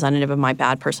probably representative of my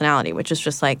bad personality, which is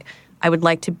just like, I would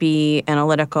like to be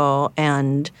analytical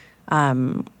and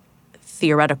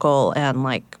theoretical and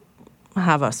like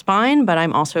have a spine, but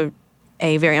I'm also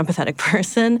a very empathetic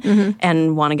person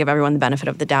and want to give everyone the benefit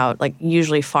of the doubt, like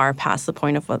usually far past the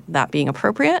point of that being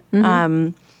appropriate.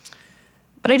 But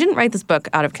I didn't write this book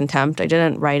out of contempt. I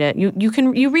didn't write it.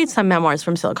 You read some memoirs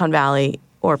from Silicon Valley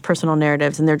or personal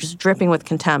narratives, and they're just dripping with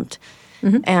contempt.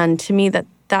 And to me, that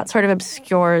sort of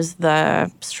obscures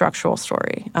the structural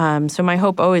story. So my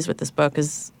hope always with this book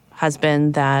has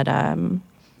been that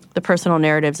the personal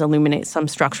narratives illuminate some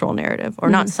structural narrative, or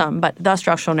not some, but the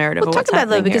structural narrative of what's happening here. Talk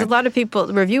about that, because a lot of people,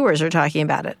 reviewers, are talking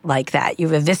about it like that.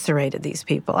 You've eviscerated these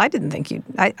people. I didn't think you.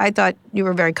 I thought you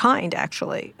were very kind,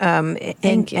 actually,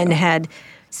 Thank you. And had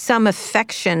some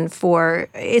affection for.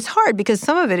 It's hard because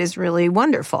some of it is really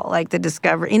wonderful, like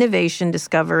the innovation,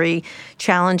 discovery,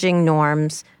 challenging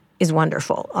norms is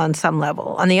wonderful on some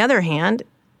level. On the other hand,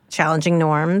 challenging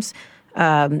norms.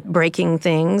 Breaking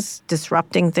things,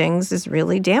 disrupting things is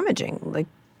really damaging. Like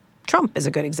Trump is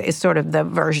a good example. It's sort of the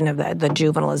version of the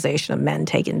juvenilization of men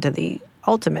taken to the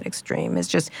ultimate extreme. It's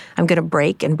just, I'm going to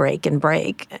break and break and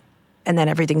break, and then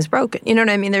everything's broken. You know what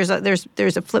I mean? There's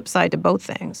a flip side to both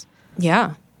things.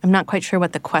 Yeah. I'm not quite sure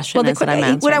what the question is that I'm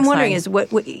answering. What I'm wondering is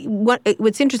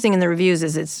what's interesting in the reviews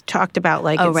is it's talked about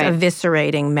like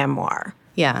eviscerating memoir.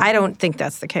 Yeah. I don't think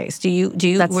that's the case.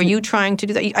 Were you trying to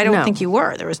do that? I don't think you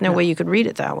were. There was no way you could read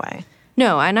it that way.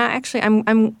 No, and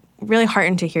I'm really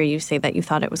heartened to hear you say that you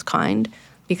thought it was kind,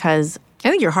 because I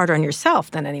think you're harder on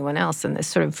yourself than anyone else in this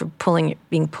sort of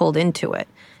being pulled into it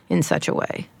in such a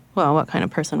way. Well, what kind of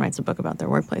person writes a book about their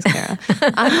workplace, Kara?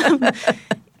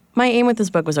 My aim with this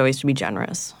book was always to be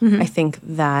generous. I think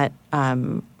that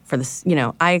for this,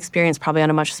 I experienced probably on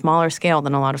a much smaller scale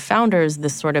than a lot of founders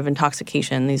this sort of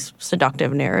intoxication, these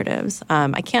seductive narratives.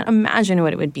 I can't imagine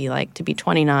what it would be like to be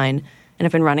 29 and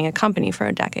have been running a company for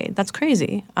a decade. That's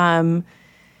crazy.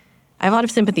 I have a lot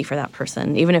of sympathy for that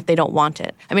person, even if they don't want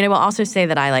it. I mean, I will also say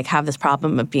that I have this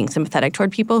problem of being sympathetic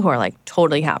toward people who are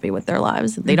totally happy with their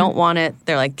lives. They don't want it.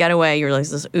 They're like, get away. You're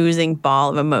this oozing ball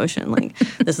of emotion.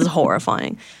 This is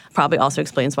horrifying. Probably also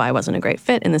explains why I wasn't a great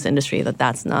fit in this industry,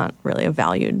 that's not really a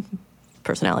valued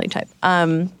personality type.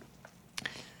 Yeah,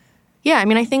 I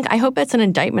mean, I hope it's an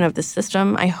indictment of the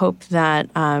system. I hope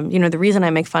that, the reason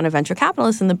I make fun of venture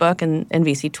capitalists in the book and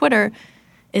VC Twitter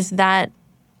is that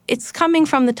it's coming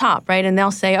from the top, right? And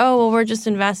they'll say, oh, well, we're just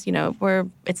it's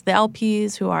the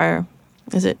LPs who are,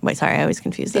 I always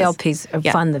confuse this. The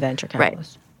LPs fund the venture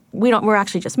capitalists. Right. We're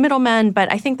actually just middlemen, but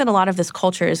I think that a lot of this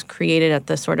culture is created at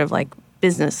the sort of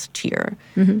business tier.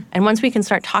 And once we can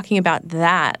start talking about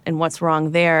that and what's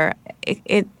wrong there,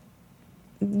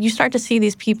 you start to see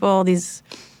these people, these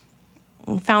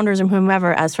founders and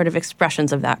whomever, as sort of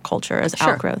expressions of that culture, as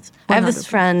outgrowths. 100%. I have this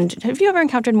friend. Have you ever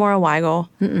encountered Maura Weigel?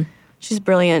 Mm-mm. She's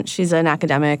brilliant. She's an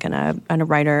academic and a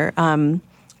writer,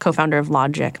 co-founder of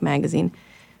Logic magazine.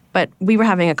 But we were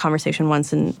having a conversation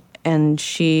once, and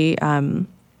she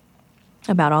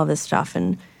about all this stuff,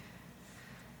 and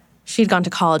she'd gone to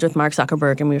college with Mark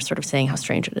Zuckerberg, and we were sort of saying how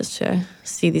strange it is to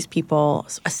see these people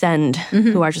ascend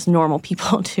who are just normal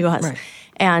people to us. Right.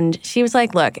 And she was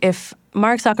like, look, if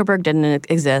Mark Zuckerberg didn't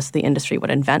exist, the industry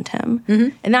would invent him.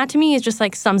 And that to me is just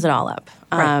sums it all up.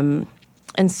 Right.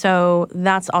 And so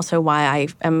that's also why I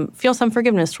feel some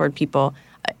forgiveness toward people.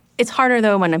 It's harder,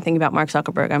 though, when I'm thinking about Mark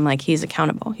Zuckerberg. I'm like, he's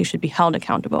accountable. He should be held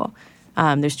accountable.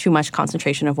 There's too much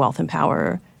concentration of wealth and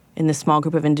power in this small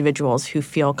group of individuals who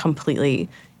feel completely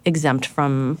exempt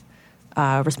from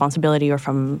responsibility or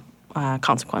from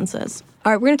consequences.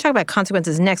 All right, we're going to talk about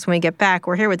consequences next when we get back.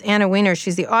 We're here with Anna Wiener.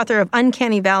 She's the author of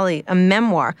Uncanny Valley, a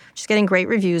memoir. She's getting great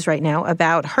reviews right now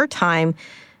about her time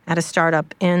at a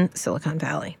startup in Silicon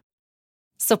Valley.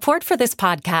 Support for this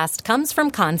podcast comes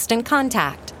from Constant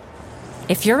Contact.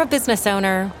 If you're a business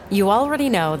owner, you already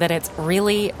know that it's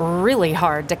really, really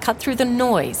hard to cut through the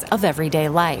noise of everyday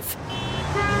life.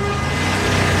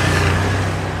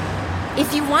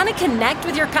 If you want to connect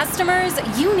with your customers,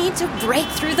 you need to break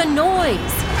through the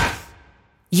noise.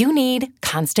 You need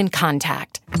Constant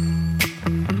Contact.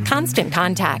 Constant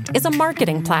Contact is a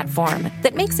marketing platform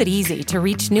that makes it easy to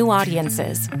reach new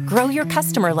audiences, grow your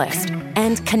customer list,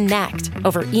 and connect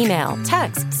over email,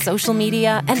 text, social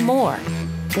media, and more.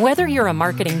 Whether you're a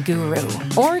marketing guru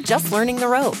or just learning the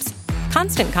ropes,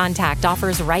 Constant Contact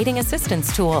offers writing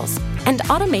assistance tools and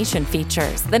automation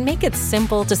features that make it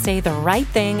simple to say the right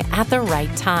thing at the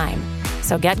right time.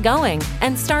 So get going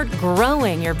and start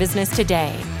growing your business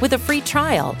today with a free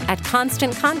trial at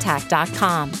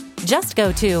ConstantContact.com. Just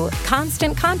go to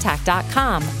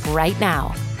ConstantContact.com right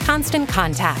now. Constant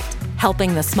Contact,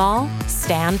 helping the small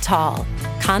stand tall.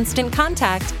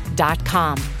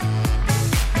 ConstantContact.com.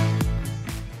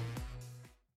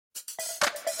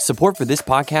 Support for this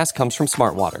podcast comes from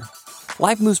Smartwater.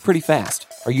 Life moves pretty fast.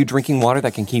 Are you drinking water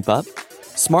that can keep up?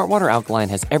 Smartwater Alkaline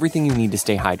has everything you need to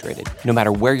stay hydrated, no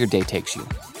matter where your day takes you.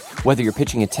 Whether you're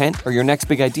pitching a tent or your next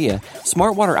big idea,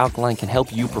 Smartwater Alkaline can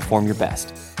help you perform your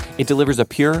best. It delivers a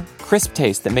pure, crisp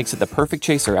taste that makes it the perfect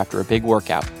chaser after a big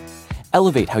workout.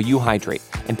 Elevate how you hydrate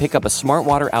and pick up a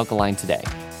Smartwater Alkaline today.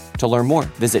 To learn more,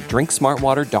 visit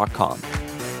drinksmartwater.com.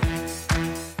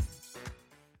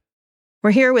 We're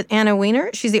here with Anna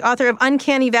Wiener. She's the author of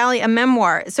Uncanny Valley, a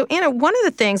memoir. So, Anna, one of the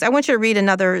things, I want you to read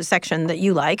another section that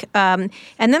you like, and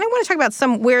then I want to talk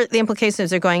about where the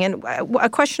implications are going. And a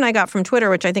question I got from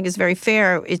Twitter, which I think is very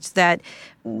fair, is that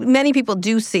many people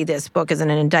do see this book as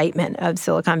an indictment of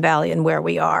Silicon Valley and where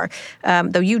we are,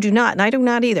 though you do not, and I do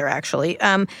not either, actually.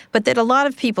 But that a lot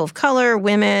of people of color,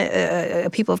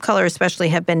 women, people of color especially,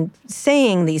 have been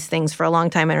saying these things for a long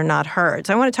time and are not heard.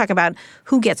 So I want to talk about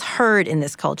who gets heard in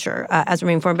this culture as we're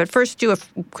moving forward. But first, do a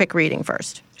quick reading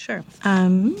first. Sure.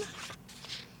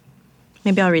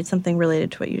 Maybe I'll read something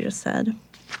related to what you just said.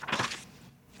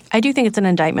 I do think it's an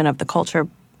indictment of the culture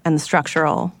and the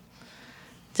structural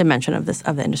dimension of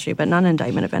the industry, but not an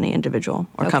indictment of any individual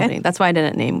or company. That's why I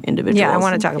didn't name individuals. Yeah, I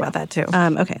want to talk about that too.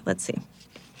 Okay, let's see.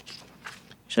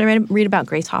 Should I read about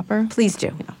Grace Hopper? Please do.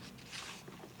 Yeah.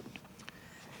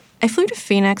 I flew to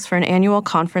Phoenix for an annual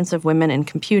conference of women in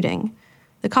computing.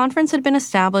 The conference had been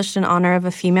established in honor of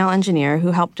a female engineer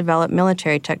who helped develop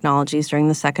military technologies during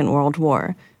the Second World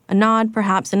War, a nod,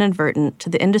 perhaps inadvertent, to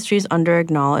the industry's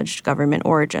under-acknowledged government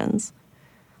origins.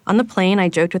 On the plane, I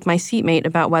joked with my seatmate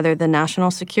about whether the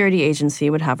National Security Agency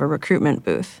would have a recruitment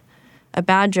booth, a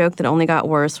bad joke that only got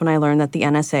worse when I learned that the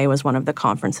NSA was one of the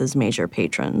conference's major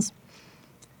patrons.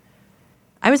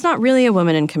 I was not really a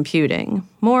woman in computing,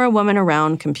 more a woman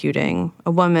around computing,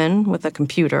 a woman with a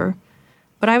computer.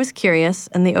 But I was curious,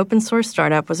 and the open source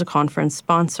startup was a conference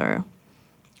sponsor.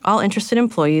 All interested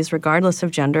employees, regardless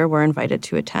of gender, were invited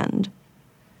to attend.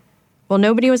 While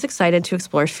nobody was excited to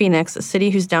explore Phoenix, a city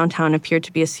whose downtown appeared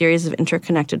to be a series of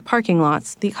interconnected parking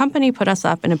lots, the company put us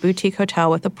up in a boutique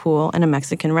hotel with a pool and a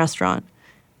Mexican restaurant.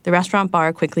 The restaurant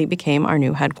bar quickly became our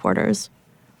new headquarters.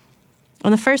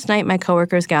 On the first night, my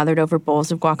coworkers gathered over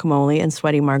bowls of guacamole and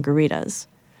sweaty margaritas.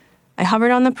 I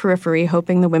hovered on the periphery,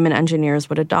 hoping the women engineers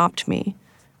would adopt me.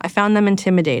 I found them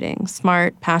intimidating,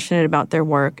 smart, passionate about their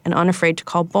work, and unafraid to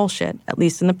call bullshit, at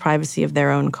least in the privacy of their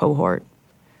own cohort.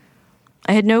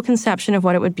 I had no conception of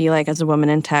what it would be like as a woman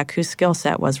in tech whose skill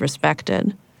set was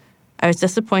respected. I was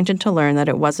disappointed to learn that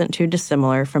it wasn't too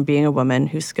dissimilar from being a woman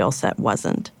whose skill set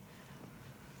wasn't.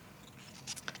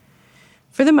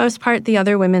 For the most part, the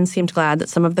other women seemed glad that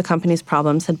some of the company's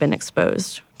problems had been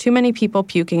exposed. Too many people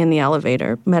puking in the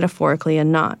elevator, metaphorically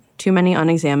and not. Too many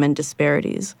unexamined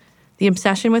disparities. The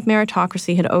obsession with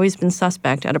meritocracy had always been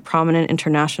suspect at a prominent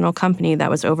international company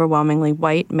that was overwhelmingly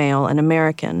white, male, and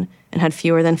American, and had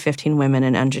fewer than 15 women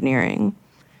in engineering.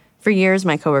 For years,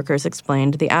 my coworkers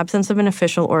explained, the absence of an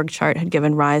official org chart had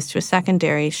given rise to a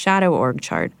secondary, shadow org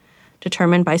chart,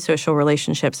 determined by social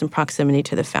relationships and proximity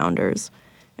to the founders.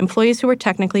 Employees who were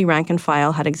technically rank and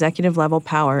file had executive-level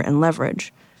power and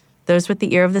leverage. Those with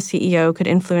the ear of the CEO could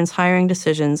influence hiring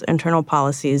decisions, internal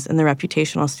policies, and the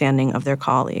reputational standing of their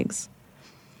colleagues.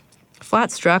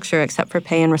 Flat structure except for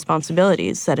pay and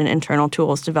responsibilities, said an internal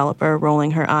tools developer,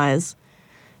 rolling her eyes.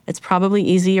 It's probably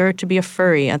easier to be a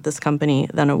furry at this company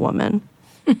than a woman.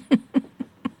 I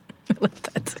love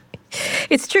that.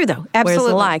 It's true, though. Absolutely.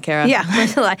 Where's the lie, Kara? Yeah,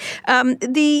 where's the lie?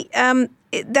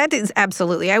 That is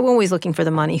absolutely. I'm always looking for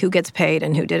the money, who gets paid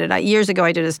and who did it. Years ago,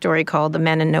 I did a story called The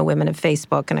Men and No Women of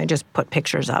Facebook, and I just put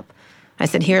pictures up. I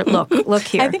said, here, look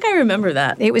here. I think I remember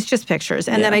that. It was just pictures.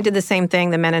 And then I did the same thing,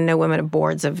 the men and no women of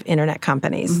boards of internet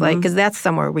companies, because that's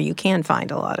somewhere where you can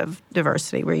find a lot of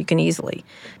diversity, where you can easily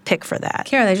pick for that.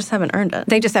 Kara, they just haven't earned it.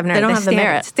 They just haven't earned it. They don't have the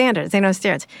merit. Standards. They know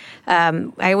standards.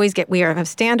 I always get, we have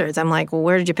standards. I'm like, well,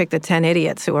 where did you pick the 10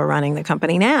 idiots who are running the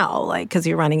company now? Like, because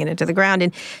you're running it into the ground.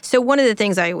 And so one of the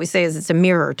things I always say is it's a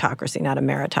mirror-tocracy, not a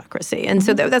meritocracy. And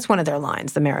so that's one of their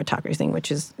lines, the meritocracy thing,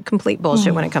 which is complete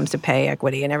bullshit when it comes to pay,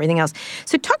 equity, and everything else.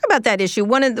 So talk about that issue.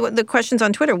 One of the questions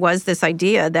on Twitter was this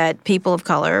idea that people of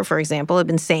color, for example, have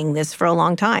been saying this for a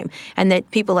long time, and that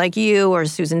people like you or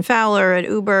Susan Fowler at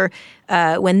Uber,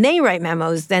 when they write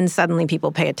memos, then suddenly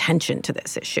people pay attention to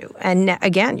this issue. And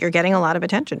again, you're getting a lot of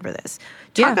attention for this.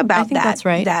 Talk about I think that. That's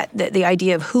right. The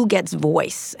idea of who gets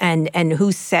voice and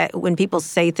who when people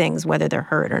say things, whether they're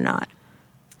heard or not.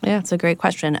 Yeah, it's a great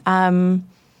question.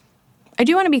 I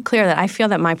do want to be clear that I feel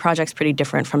that my project's pretty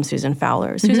different from Susan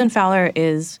Fowler. Susan Fowler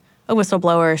is a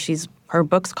whistleblower. Her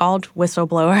book's called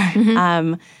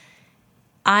Whistleblower.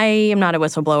 I am not a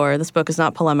whistleblower. This book is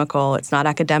not polemical. It's not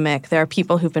academic. There are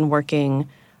people who've been working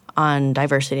on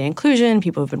diversity and inclusion,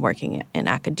 people who've been working in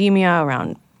academia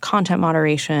around content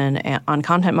moderation and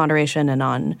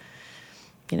on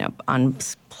on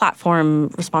platform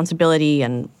responsibility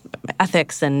and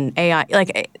ethics and AI.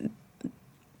 Like,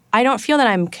 I don't feel that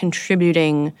I'm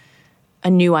contributing a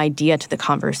new idea to the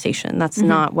conversation. That's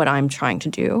not what I'm trying to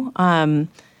do.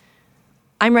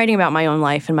 I'm writing about my own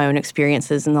life and my own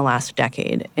experiences in the last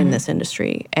decade in this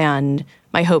industry. And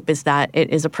my hope is that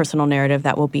it is a personal narrative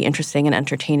that will be interesting and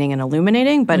entertaining and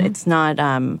illuminating, but it's not,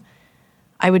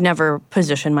 I would never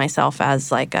position myself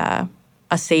as like a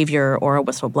savior or a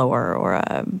whistleblower or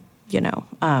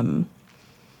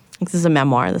this is a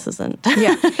memoir. This isn't.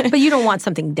 Yeah, but you don't want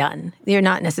something done. You're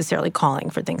not necessarily calling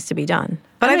for things to be done.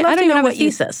 But I don't know what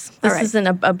thesis. This isn't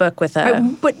a book with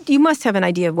a. But you must have an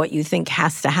idea of what you think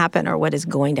has to happen or what is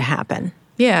going to happen.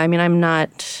 Yeah, I mean,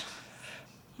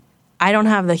 I don't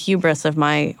have the hubris of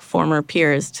my former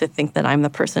peers to think that I'm the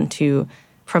person to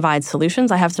provide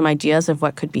solutions. I have some ideas of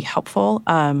what could be helpful.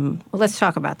 Well, let's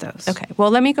talk about those. Okay. Well,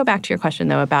 let me go back to your question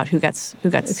though about who gets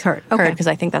hurt. Because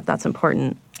I think that's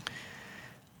important.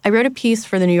 I wrote a piece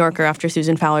for The New Yorker after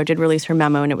Susan Fowler did release her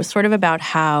memo, and it was sort of about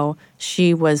how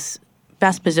she was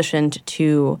best positioned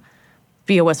to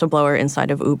be a whistleblower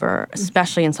inside of Uber,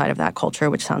 especially inside of that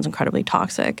culture, which sounds incredibly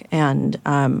toxic, and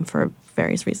for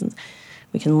various reasons.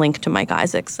 We can link to Mike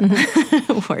Isaac's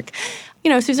work.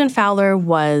 Susan Fowler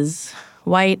was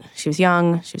white, she was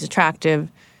young, she was attractive,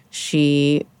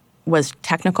 she was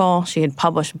technical, she had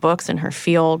published books in her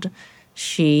field,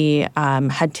 she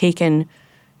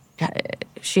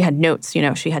she had notes,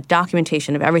 she had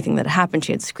documentation of everything that had happened.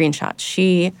 She had screenshots.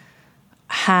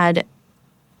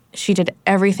 She did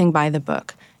everything by the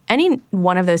book. Any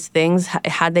one of those things,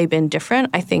 had they been different,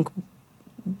 I think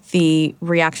the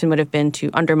reaction would have been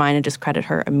to undermine and discredit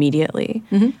her immediately.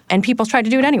 And people tried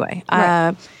to do it anyway.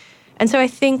 Right. And so I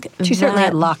think she certainly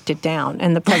had locked it down,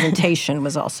 and the presentation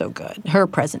was also good. Her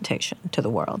presentation to the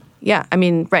world. Yeah, I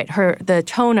mean, right. The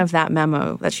tone of that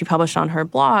memo that she published on her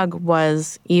blog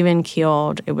was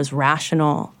even-keeled. It was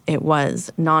rational. It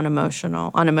was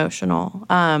unemotional.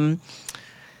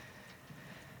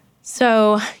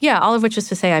 So yeah, all of which is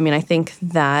to say, I mean, I think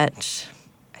it's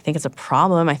a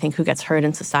problem. I think who gets hurt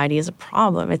in society is a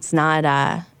problem. It's not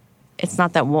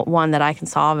that one that I can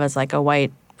solve as like a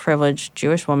white, privileged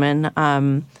Jewish woman.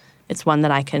 It's one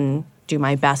that I can do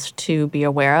my best to be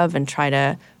aware of and try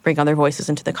to bring other voices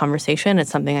into the conversation. It's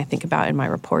something I think about in my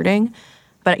reporting.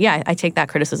 But yeah, I take that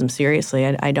criticism seriously.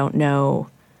 I don't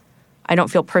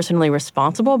feel personally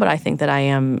responsible, but I think that I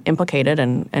am implicated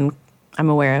and I'm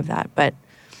aware of that. But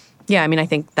yeah, I mean, I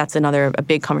think that's a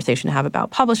big conversation to have about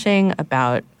publishing,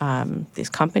 about these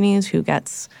companies,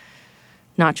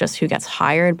 not just who gets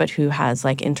hired, but who has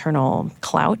like internal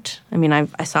clout. I mean,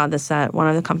 I saw this at one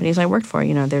of the companies I worked for.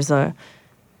 There's a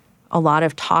lot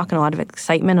of talk and a lot of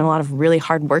excitement and a lot of really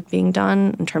hard work being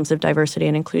done in terms of diversity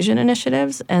and inclusion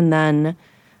initiatives, and then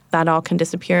that all can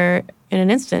disappear in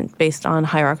an instant based on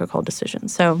hierarchical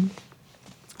decisions. So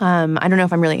I don't know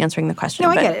if I'm really answering the question. No,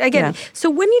 I get it.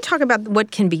 So when you talk about what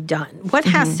can be done, what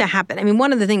has to happen? I mean,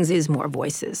 one of the things is more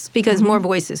voices, because more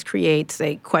voices creates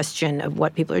a question of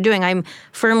what people are doing. I'm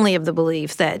firmly of the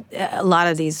belief that a lot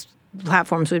of these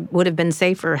platforms would have been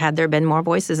safer had there been more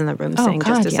voices in the room saying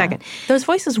just a second. Those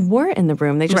voices were in the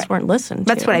room. They just weren't listened to.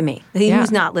 That's what I mean.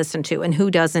 Who's not listened to and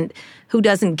who doesn't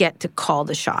get to call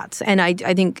the shots. And I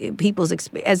think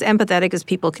as empathetic as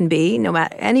people can be, no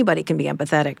matter, anybody can be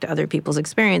empathetic to other people's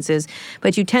experiences,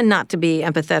 but you tend not to be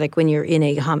empathetic when you're in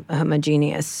a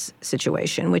homogeneous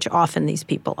situation, which often these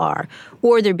people are,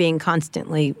 or they're being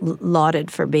constantly lauded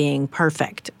for being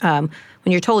perfect.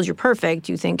 When you're told you're perfect,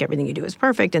 you think everything you do is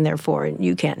perfect, and therefore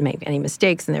you can't make any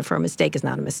mistakes, and therefore a mistake is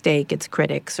not a mistake. It's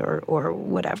critics or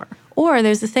whatever. Or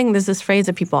there's this phrase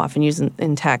that people often use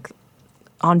in tech,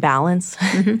 on balance,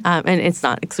 and it's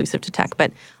not exclusive to tech,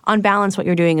 but on balance, what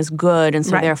you're doing is good, and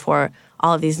so therefore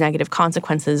all of these negative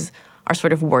consequences are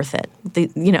sort of worth it.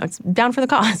 It's down for the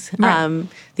cause. Right.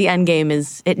 The end game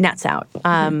is it nets out.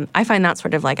 I find that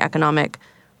sort of like economic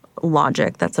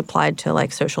logic that's applied to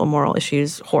like social moral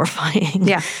issues horrifying.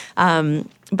 Yeah.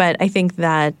 But I think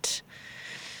that,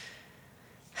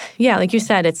 like you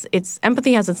said, it's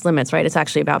empathy has its limits, right? It's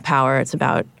actually about power. It's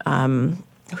about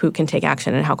who can take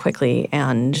action and how quickly,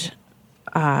 and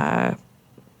the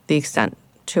extent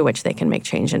to which they can make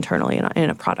change internally in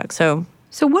a product.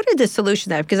 So what are the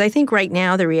solutions? Because I think right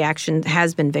now the reaction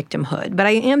has been victimhood, but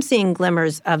I am seeing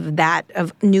glimmers of that,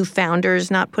 of new founders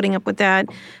not putting up with that,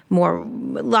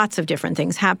 lots of different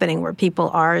things happening where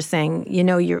people are saying,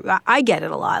 I get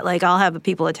it a lot. Like I'll have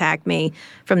people attack me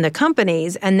from the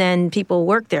companies, and then people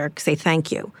work there say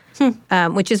thank you,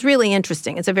 which is really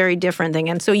interesting. It's a very different thing.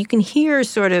 And so you can hear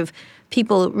sort of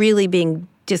people really being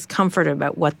discomforted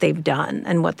about what they've done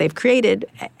and what they've created.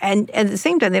 And at the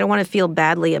same time, they don't want to feel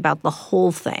badly about the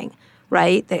whole thing,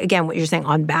 right? Again, what you're saying,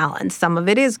 on balance, some of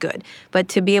it is good. But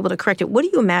to be able to correct it, what do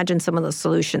you imagine some of those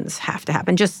solutions have to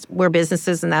happen? Just we're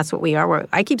businesses and that's what we are.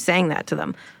 I keep saying that to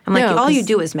them. I'm like, all you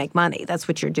do is make money. That's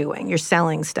what you're doing. You're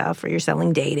selling stuff, or you're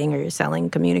selling dating, or you're selling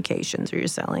communications, or you're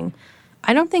selling...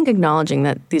 I don't think acknowledging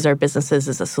that these are businesses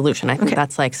is a solution. I think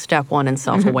that's like step one in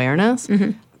self-awareness.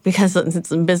 Because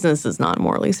business is not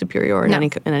morally superior in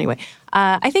any way.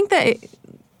 I think that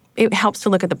it helps to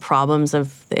look at the problems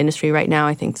of the industry right now.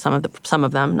 I think some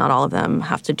of them, not all of them,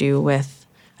 have to do with,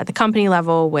 at the company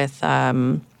level, with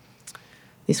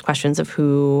these questions of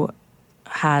who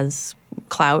has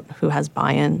clout, who has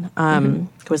buy-in, who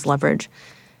has leverage,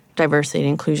 diversity, and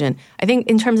inclusion. I think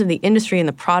in terms of the industry and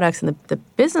the products and the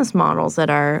business models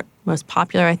that are most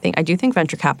popular, I do think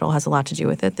venture capital has a lot to do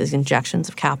with it. There's injections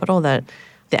of capital that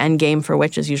the end game for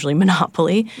which is usually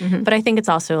monopoly. But I think it's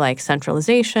also like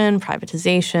centralization,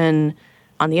 privatization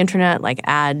on the internet, like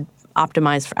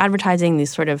optimized for advertising,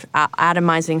 these sort of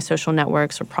atomizing social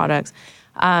networks or products.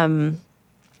 And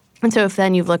so if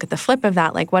then you look at the flip of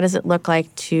that, like what does it look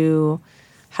like to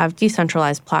have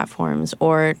decentralized platforms,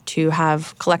 or to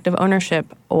have collective ownership,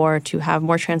 or to have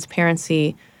more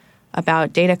transparency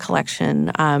about data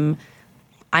collection?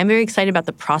 I'm very excited about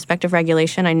the prospect of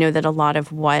regulation. I know that a lot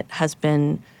of what has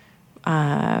been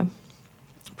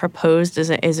proposed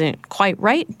isn't quite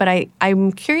right, but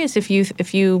I'm curious if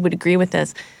you would agree with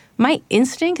this. My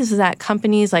instinct is that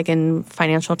companies like in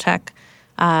financial tech,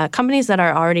 companies that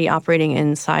are already operating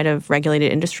inside of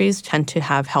regulated industries tend to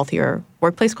have healthier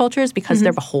workplace cultures because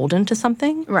they're beholden to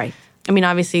something. Right. I mean,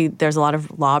 obviously, there's a lot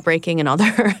of law breaking in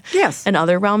other in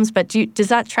other realms, but does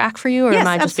that track for you, or am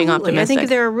I just being optimistic? I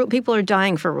think people are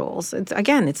dying for rules.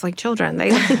 It's like children.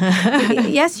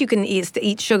 Yes, you can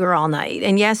eat sugar all night,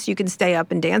 and yes, you can stay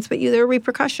up and dance, but there are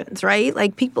repercussions, right?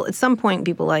 Like people, at some point,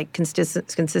 people like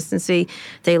consistency.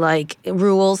 They like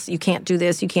rules. You can't do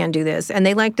this. You can't do this, and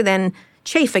they like to then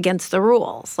chafe against the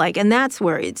rules. And that's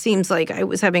where it seems like I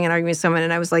was having an argument with someone,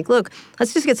 and I was like, look,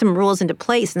 let's just get some rules into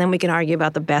place, and then we can argue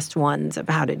about the best ones of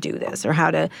how to do this, or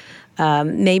how to,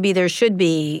 maybe there should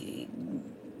be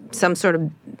some sort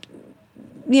of,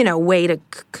 way to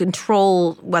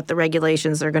control what the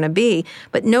regulations are going to be.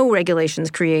 But no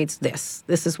regulations creates this.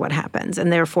 This is what happens.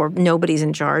 And therefore, nobody's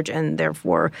in charge, and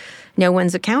therefore, no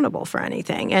one's accountable for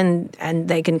anything. And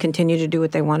they can continue to do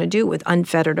what they want to do with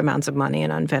unfettered amounts of money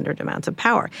and unfettered amounts of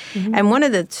power. And one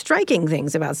of the striking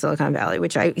things about Silicon Valley,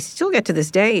 which I still get to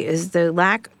this day, is the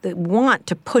want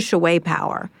to push away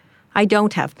power. I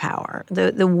don't have power.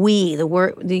 I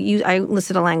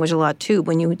listen to language a lot too.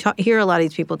 When you hear a lot of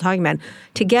these people talking about,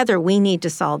 together we need to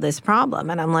solve this problem.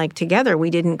 And I'm like, together we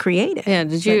didn't create it. Yeah,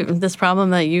 this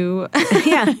problem that you...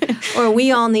 Yeah, or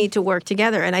we all need to work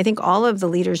together. And I think all of the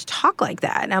leaders talk like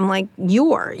that. And I'm like,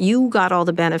 you got all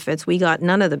the benefits. We got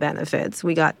none of the benefits.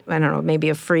 We got, I don't know, maybe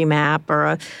a free map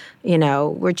or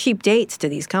we're cheap dates to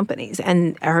these companies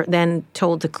and are then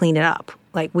told to clean it up.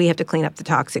 Like, we have to clean up the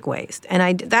toxic waste.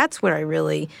 And that's where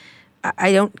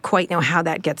I don't quite know how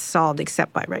that gets solved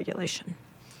except by regulation.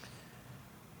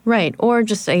 Right, or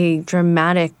just a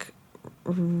dramatic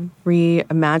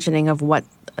reimagining of what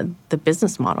the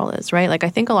business model is, right? Like I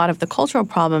think a lot of the cultural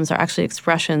problems are actually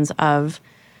expressions of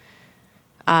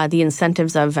the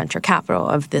incentives of venture capital,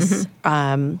 of this,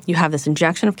 you have this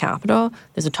injection of capital,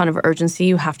 there's a ton of urgency,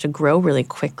 you have to grow really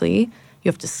quickly, you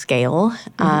have to scale.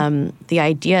 The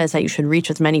idea is that you should reach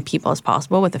as many people as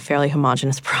possible with a fairly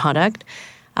homogenous product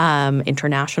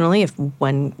internationally,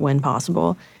 when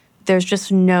possible. There's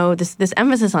just no, this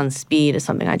emphasis on speed is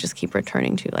something I just keep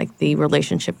returning to, like the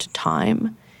relationship to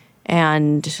time.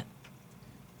 And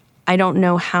I don't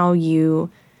know how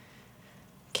you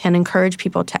can encourage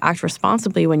people to act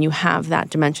responsibly when you have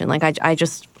that dimension. Like I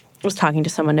just was talking to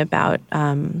someone about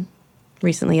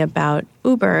recently about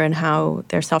Uber and how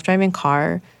their self-driving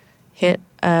car hit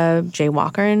a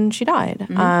jaywalker and she died.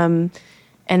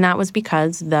 And that was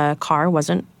because the car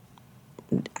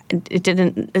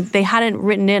they hadn't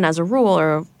written in as a rule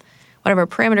or whatever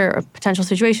parameter or potential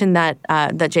situation that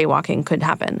jaywalking could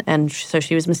happen. And so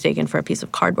she was mistaken for a piece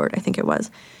of cardboard, I think it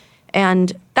was.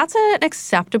 And that's an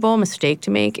acceptable mistake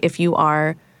to make if you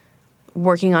are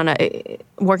working on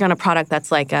a product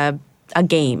that's like a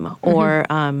game or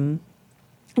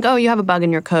you have a bug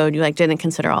in your code, you didn't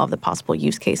consider all of the possible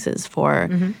use cases for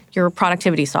your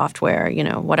productivity software,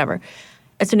 whatever.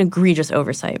 It's an egregious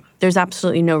oversight. There's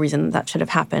absolutely no reason that should have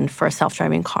happened for a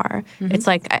self-driving car. It's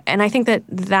and I think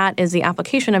that is the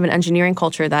application of an engineering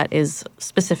culture that is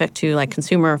specific to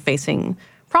consumer-facing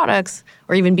products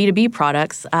or even B2B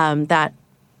products that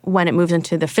when it moves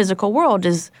into the physical world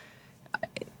is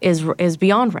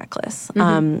beyond reckless.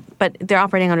 But they're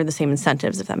operating under the same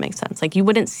incentives, if that makes sense. You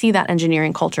wouldn't see that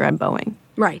engineering culture at Boeing.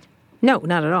 Right. No,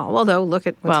 not at all. Although, look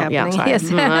at what's happening. Yeah,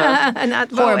 sorry.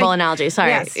 Yes. Horrible analogy.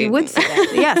 Sorry. Yes, you would say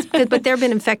that. Yes, but they've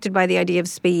been infected by the idea of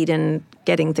speed and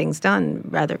getting things done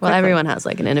rather quickly. Well, everyone has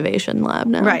an innovation lab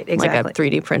now. Right, exactly. Like a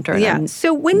 3D printer. Yeah.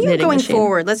 So when you're going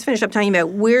forward, let's finish up talking about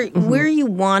where you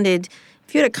wanted.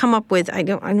 If you had to come up with, I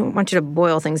don't want you to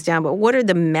boil things down, but what are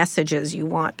the messages you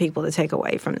want people to take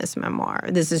away from this memoir?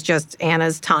 This is just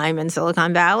Anna's time in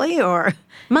Silicon Valley, or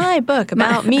my book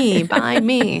about me by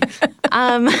me.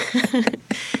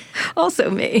 Also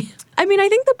me. I mean, I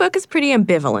think the book is pretty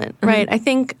ambivalent, right? I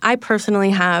think I personally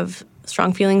have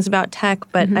strong feelings about tech,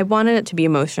 but I wanted it to be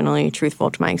emotionally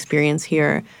truthful to my experience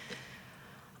here.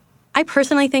 I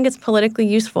personally think it's politically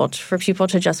useful for people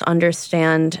to just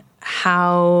understand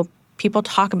how people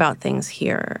talk about things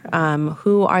here.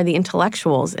 Who are the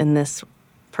intellectuals in this,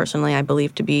 personally, I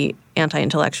believe to be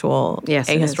anti-intellectual,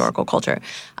 ahistorical culture?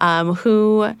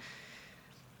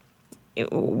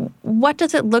 What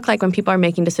does it look like when people are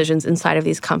making decisions inside of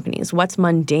these companies? What's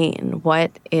mundane?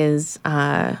 What's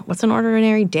an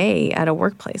ordinary day at a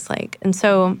workplace like? And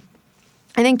so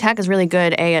I think tech is really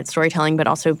good, A, at storytelling, but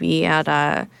also B,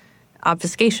 at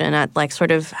obfuscation, at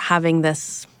sort of having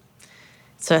this.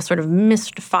 It's a sort of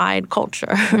mystified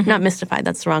culture. Not mystified,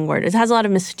 that's the wrong word. It has a lot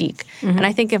of mystique. And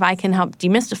I think if I can help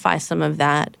demystify some of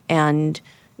that and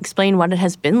explain what it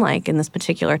has been like in this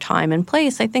particular time and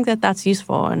place, I think that that's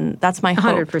useful, and that's my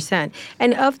hope. 100%.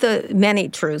 And of the many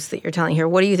truths that you're telling here,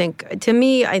 what do you think? To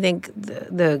me, I think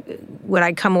what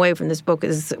I come away from this book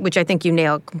is, which I think you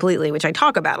nail completely, which I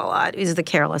talk about a lot, is the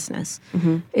carelessness,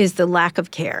 is the lack of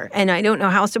care. And I don't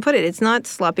know how else to put it. It's not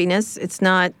sloppiness. It's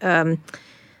not...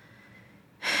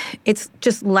 it's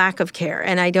just lack of care.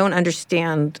 And I don't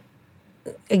understand,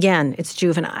 again, it's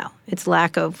juvenile. It's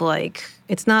lack of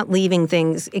it's not leaving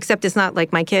things, except it's not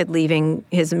like my kid leaving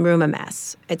his room a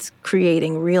mess. It's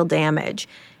creating real damage.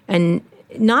 And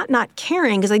not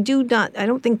caring, because I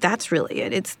don't think that's really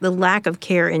it. It's the lack of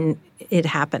care in it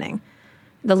happening.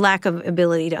 The lack of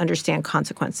ability to understand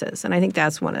consequences. And I think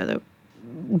that's one of the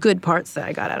good parts that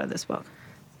I got out of this book.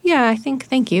 Yeah,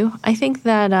 thank you. I think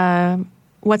that...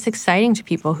 what's exciting to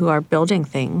people who are building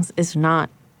things is not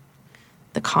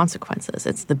the consequences.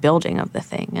 It's the building of the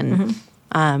thing.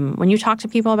 And when you talk to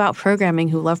people about programming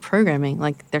who love programming,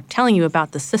 they're telling you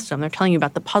about the system. They're telling you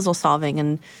about the puzzle solving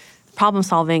and problem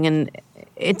solving. And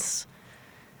it's...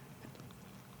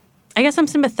 I guess I'm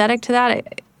sympathetic to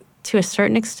that to a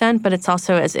certain extent, but it's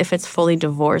also as if it's fully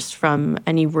divorced from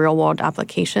any real-world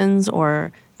applications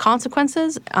or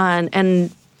consequences. And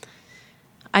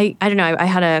I don't know. I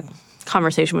had a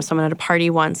conversation with someone at a party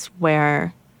once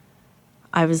where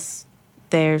I was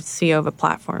their CEO of a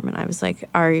platform, and I was like,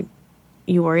 are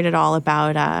you worried at all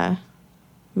about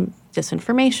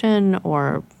disinformation,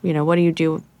 or what do you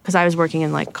do? Because I was working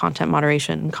in content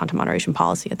moderation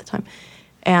policy at the time,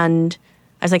 and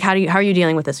I was like, how are you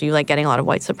dealing with this? Are you getting a lot of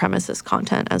white supremacist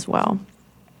content as well?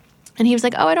 And he was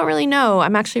like, oh, I don't really know.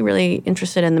 I'm actually really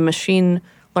interested in the machine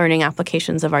learning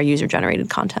applications of our user generated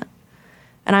content.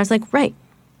 And I was like, right,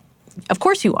 of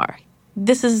course you are.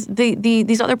 This is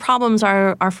these other problems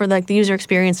are for like the user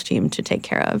experience team to take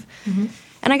care of. Mm-hmm.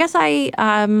 And I guess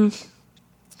in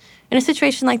a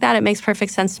situation like that, it makes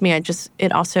perfect sense to me. It's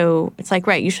like,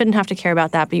 right, you shouldn't have to care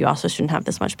about that, but you also shouldn't have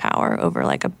this much power over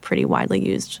like a pretty widely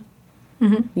used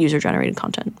user-generated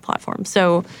content platform.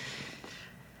 So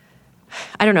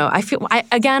I don't know.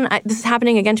 This is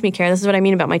happening again to me, Kara. This is what I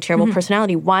mean about my terrible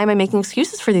personality. Why am I making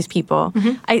excuses for these people?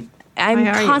 I'm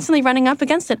constantly running up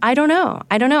against it. I don't know.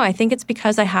 I think it's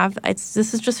because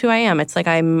this is just who I am. It's like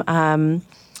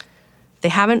they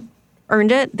haven't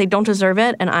earned it. They don't deserve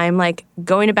it. And I'm like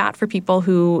going to bat for people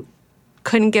who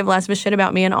couldn't give less of a shit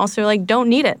about me and also like don't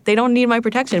need it. They don't need my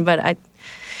protection. But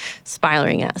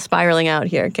spiraling out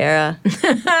here, Kara. Don't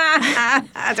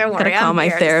worry. Gotta call my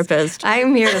therapist.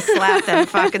 I'm here to slap them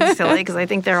fucking silly because I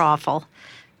think they're awful.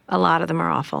 A lot of them are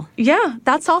awful. Yeah,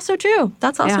 that's also true.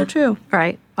 True.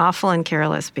 Right. Awful and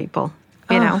careless people.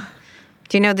 You know.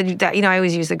 Do you know that? I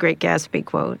always use the Great Gatsby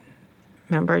quote.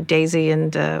 Remember Daisy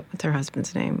and what's her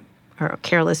husband's name? Or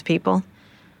careless people.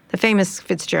 The famous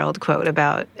Fitzgerald quote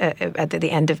about at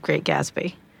the end of Great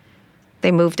Gatsby.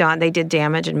 They moved on. They did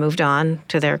damage and moved on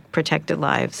to their protected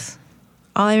lives.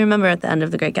 All I remember at the end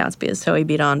of The Great Gatsby is "So we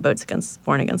beat on, boats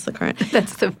borne against the current."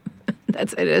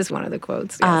 It is one of the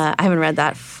quotes. Yes. I haven't read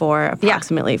that for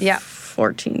approximately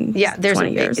 14,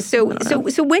 20 years. So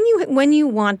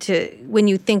when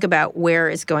you think about where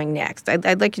it's going next,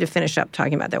 I'd like you to finish up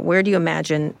talking about that. Where do you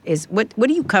imagine what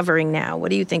are you covering now?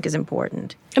 What do you think is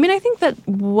important? I mean, I think that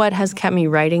what has kept me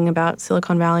writing about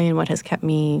Silicon Valley and what has kept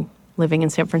me living in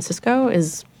San Francisco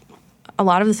is a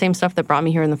lot of the same stuff that brought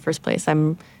me here in the first place.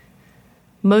 I'm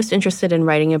most interested in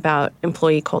writing about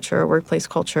employee culture, workplace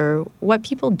culture, what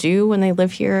people do when they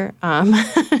live here.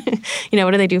 What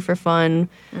do they do for fun?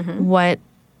 Mm-hmm. What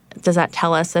does that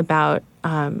tell us about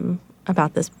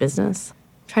this business?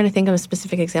 I'm trying to think of a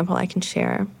specific example I can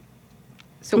share.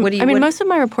 So what do you? Most of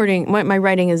my my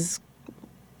writing is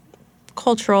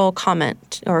cultural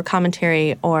comment or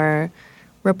commentary or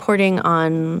reporting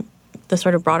on the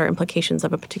sort of broader implications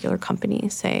of a particular company,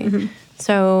 say. Mm-hmm.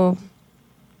 So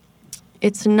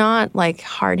it's not like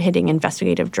hard-hitting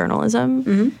investigative journalism.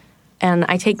 Mm-hmm. And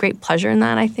I take great pleasure in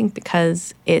that, I think,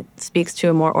 because it speaks to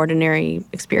a more ordinary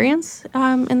experience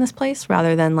in this place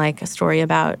rather than like a story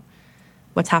about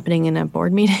what's happening in a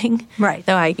board meeting. Right.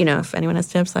 Though if anyone has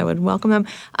tips, I would welcome them.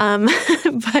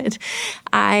 But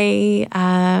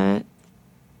I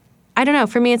don't know.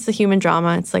 For me, it's the human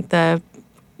drama. It's like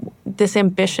this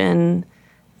ambition,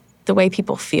 the way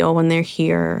people feel when they're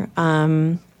here.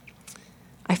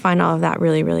 I find all of that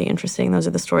really, really interesting. Those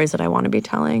are the stories that I want to be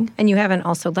telling. And you haven't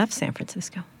also left San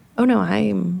Francisco. Oh, no.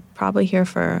 I'm probably here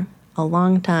for a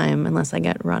long time unless I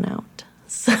get run out.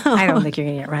 So I don't think you're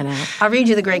going to get run out. I'll read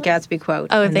you the Great Gatsby quote.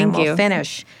 Oh, and thank then you. We'll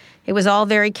finish. It was all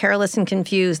very careless and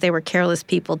confused. They were careless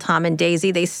people, Tom and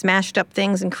Daisy. They smashed up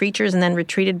things and creatures and then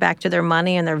retreated back to their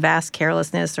money and their vast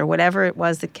carelessness or whatever it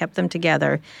was that kept them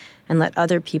together and let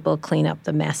other people clean up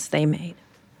the mess they made.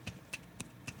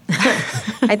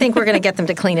 I think we're going to get them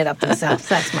to clean it up themselves.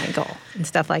 That's my goal and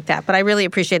stuff like that. But I really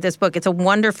appreciate this book. It's a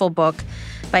wonderful book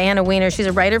by Anna Wiener. She's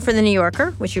a writer for The New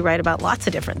Yorker, which you write about lots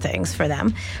of different things for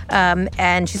them.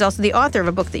 And she's also the author of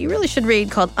a book that you really should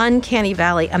read called Uncanny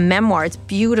Valley, a memoir. It's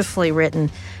beautifully written.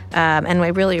 And I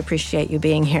really appreciate you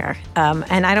being here.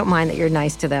 And I don't mind that you're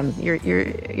nice to them.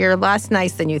 You're less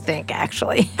nice than you think,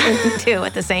 actually, too,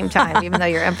 at the same time, even though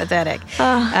you're empathetic.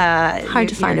 Hard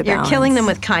to find a balance. You're killing them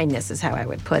with kindness is how I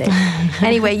would put it.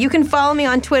 Anyway, you can follow me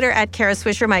on Twitter at Kara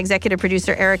Swisher. My executive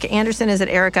producer, Erica Anderson, is at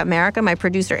Erica America. My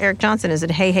producer, Eric Johnson, is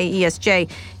at Hey Hey ESJ.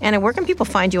 Anna, where can people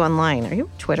find you online? Are you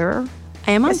on Twitter?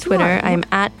 I am on Twitter. I'm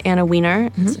at Anna Wiener.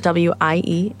 It's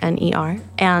Wiener.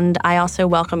 And I also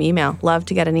welcome email. Love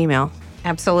to get an email.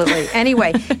 Absolutely.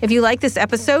 Anyway, if you like this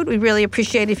episode, we'd really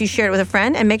appreciate it if you shared it with a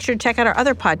friend. And make sure to check out our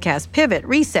other podcasts, Pivot,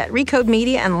 Reset, Recode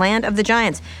Media, and Land of the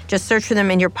Giants. Just search for them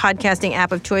in your podcasting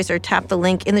app of choice or tap the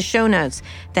link in the show notes.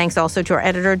 Thanks also to our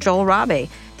editor, Joel Rabe.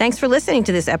 Thanks for listening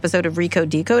to this episode of Recode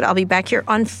Decode. I'll be back here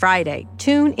on Friday.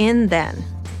 Tune in then.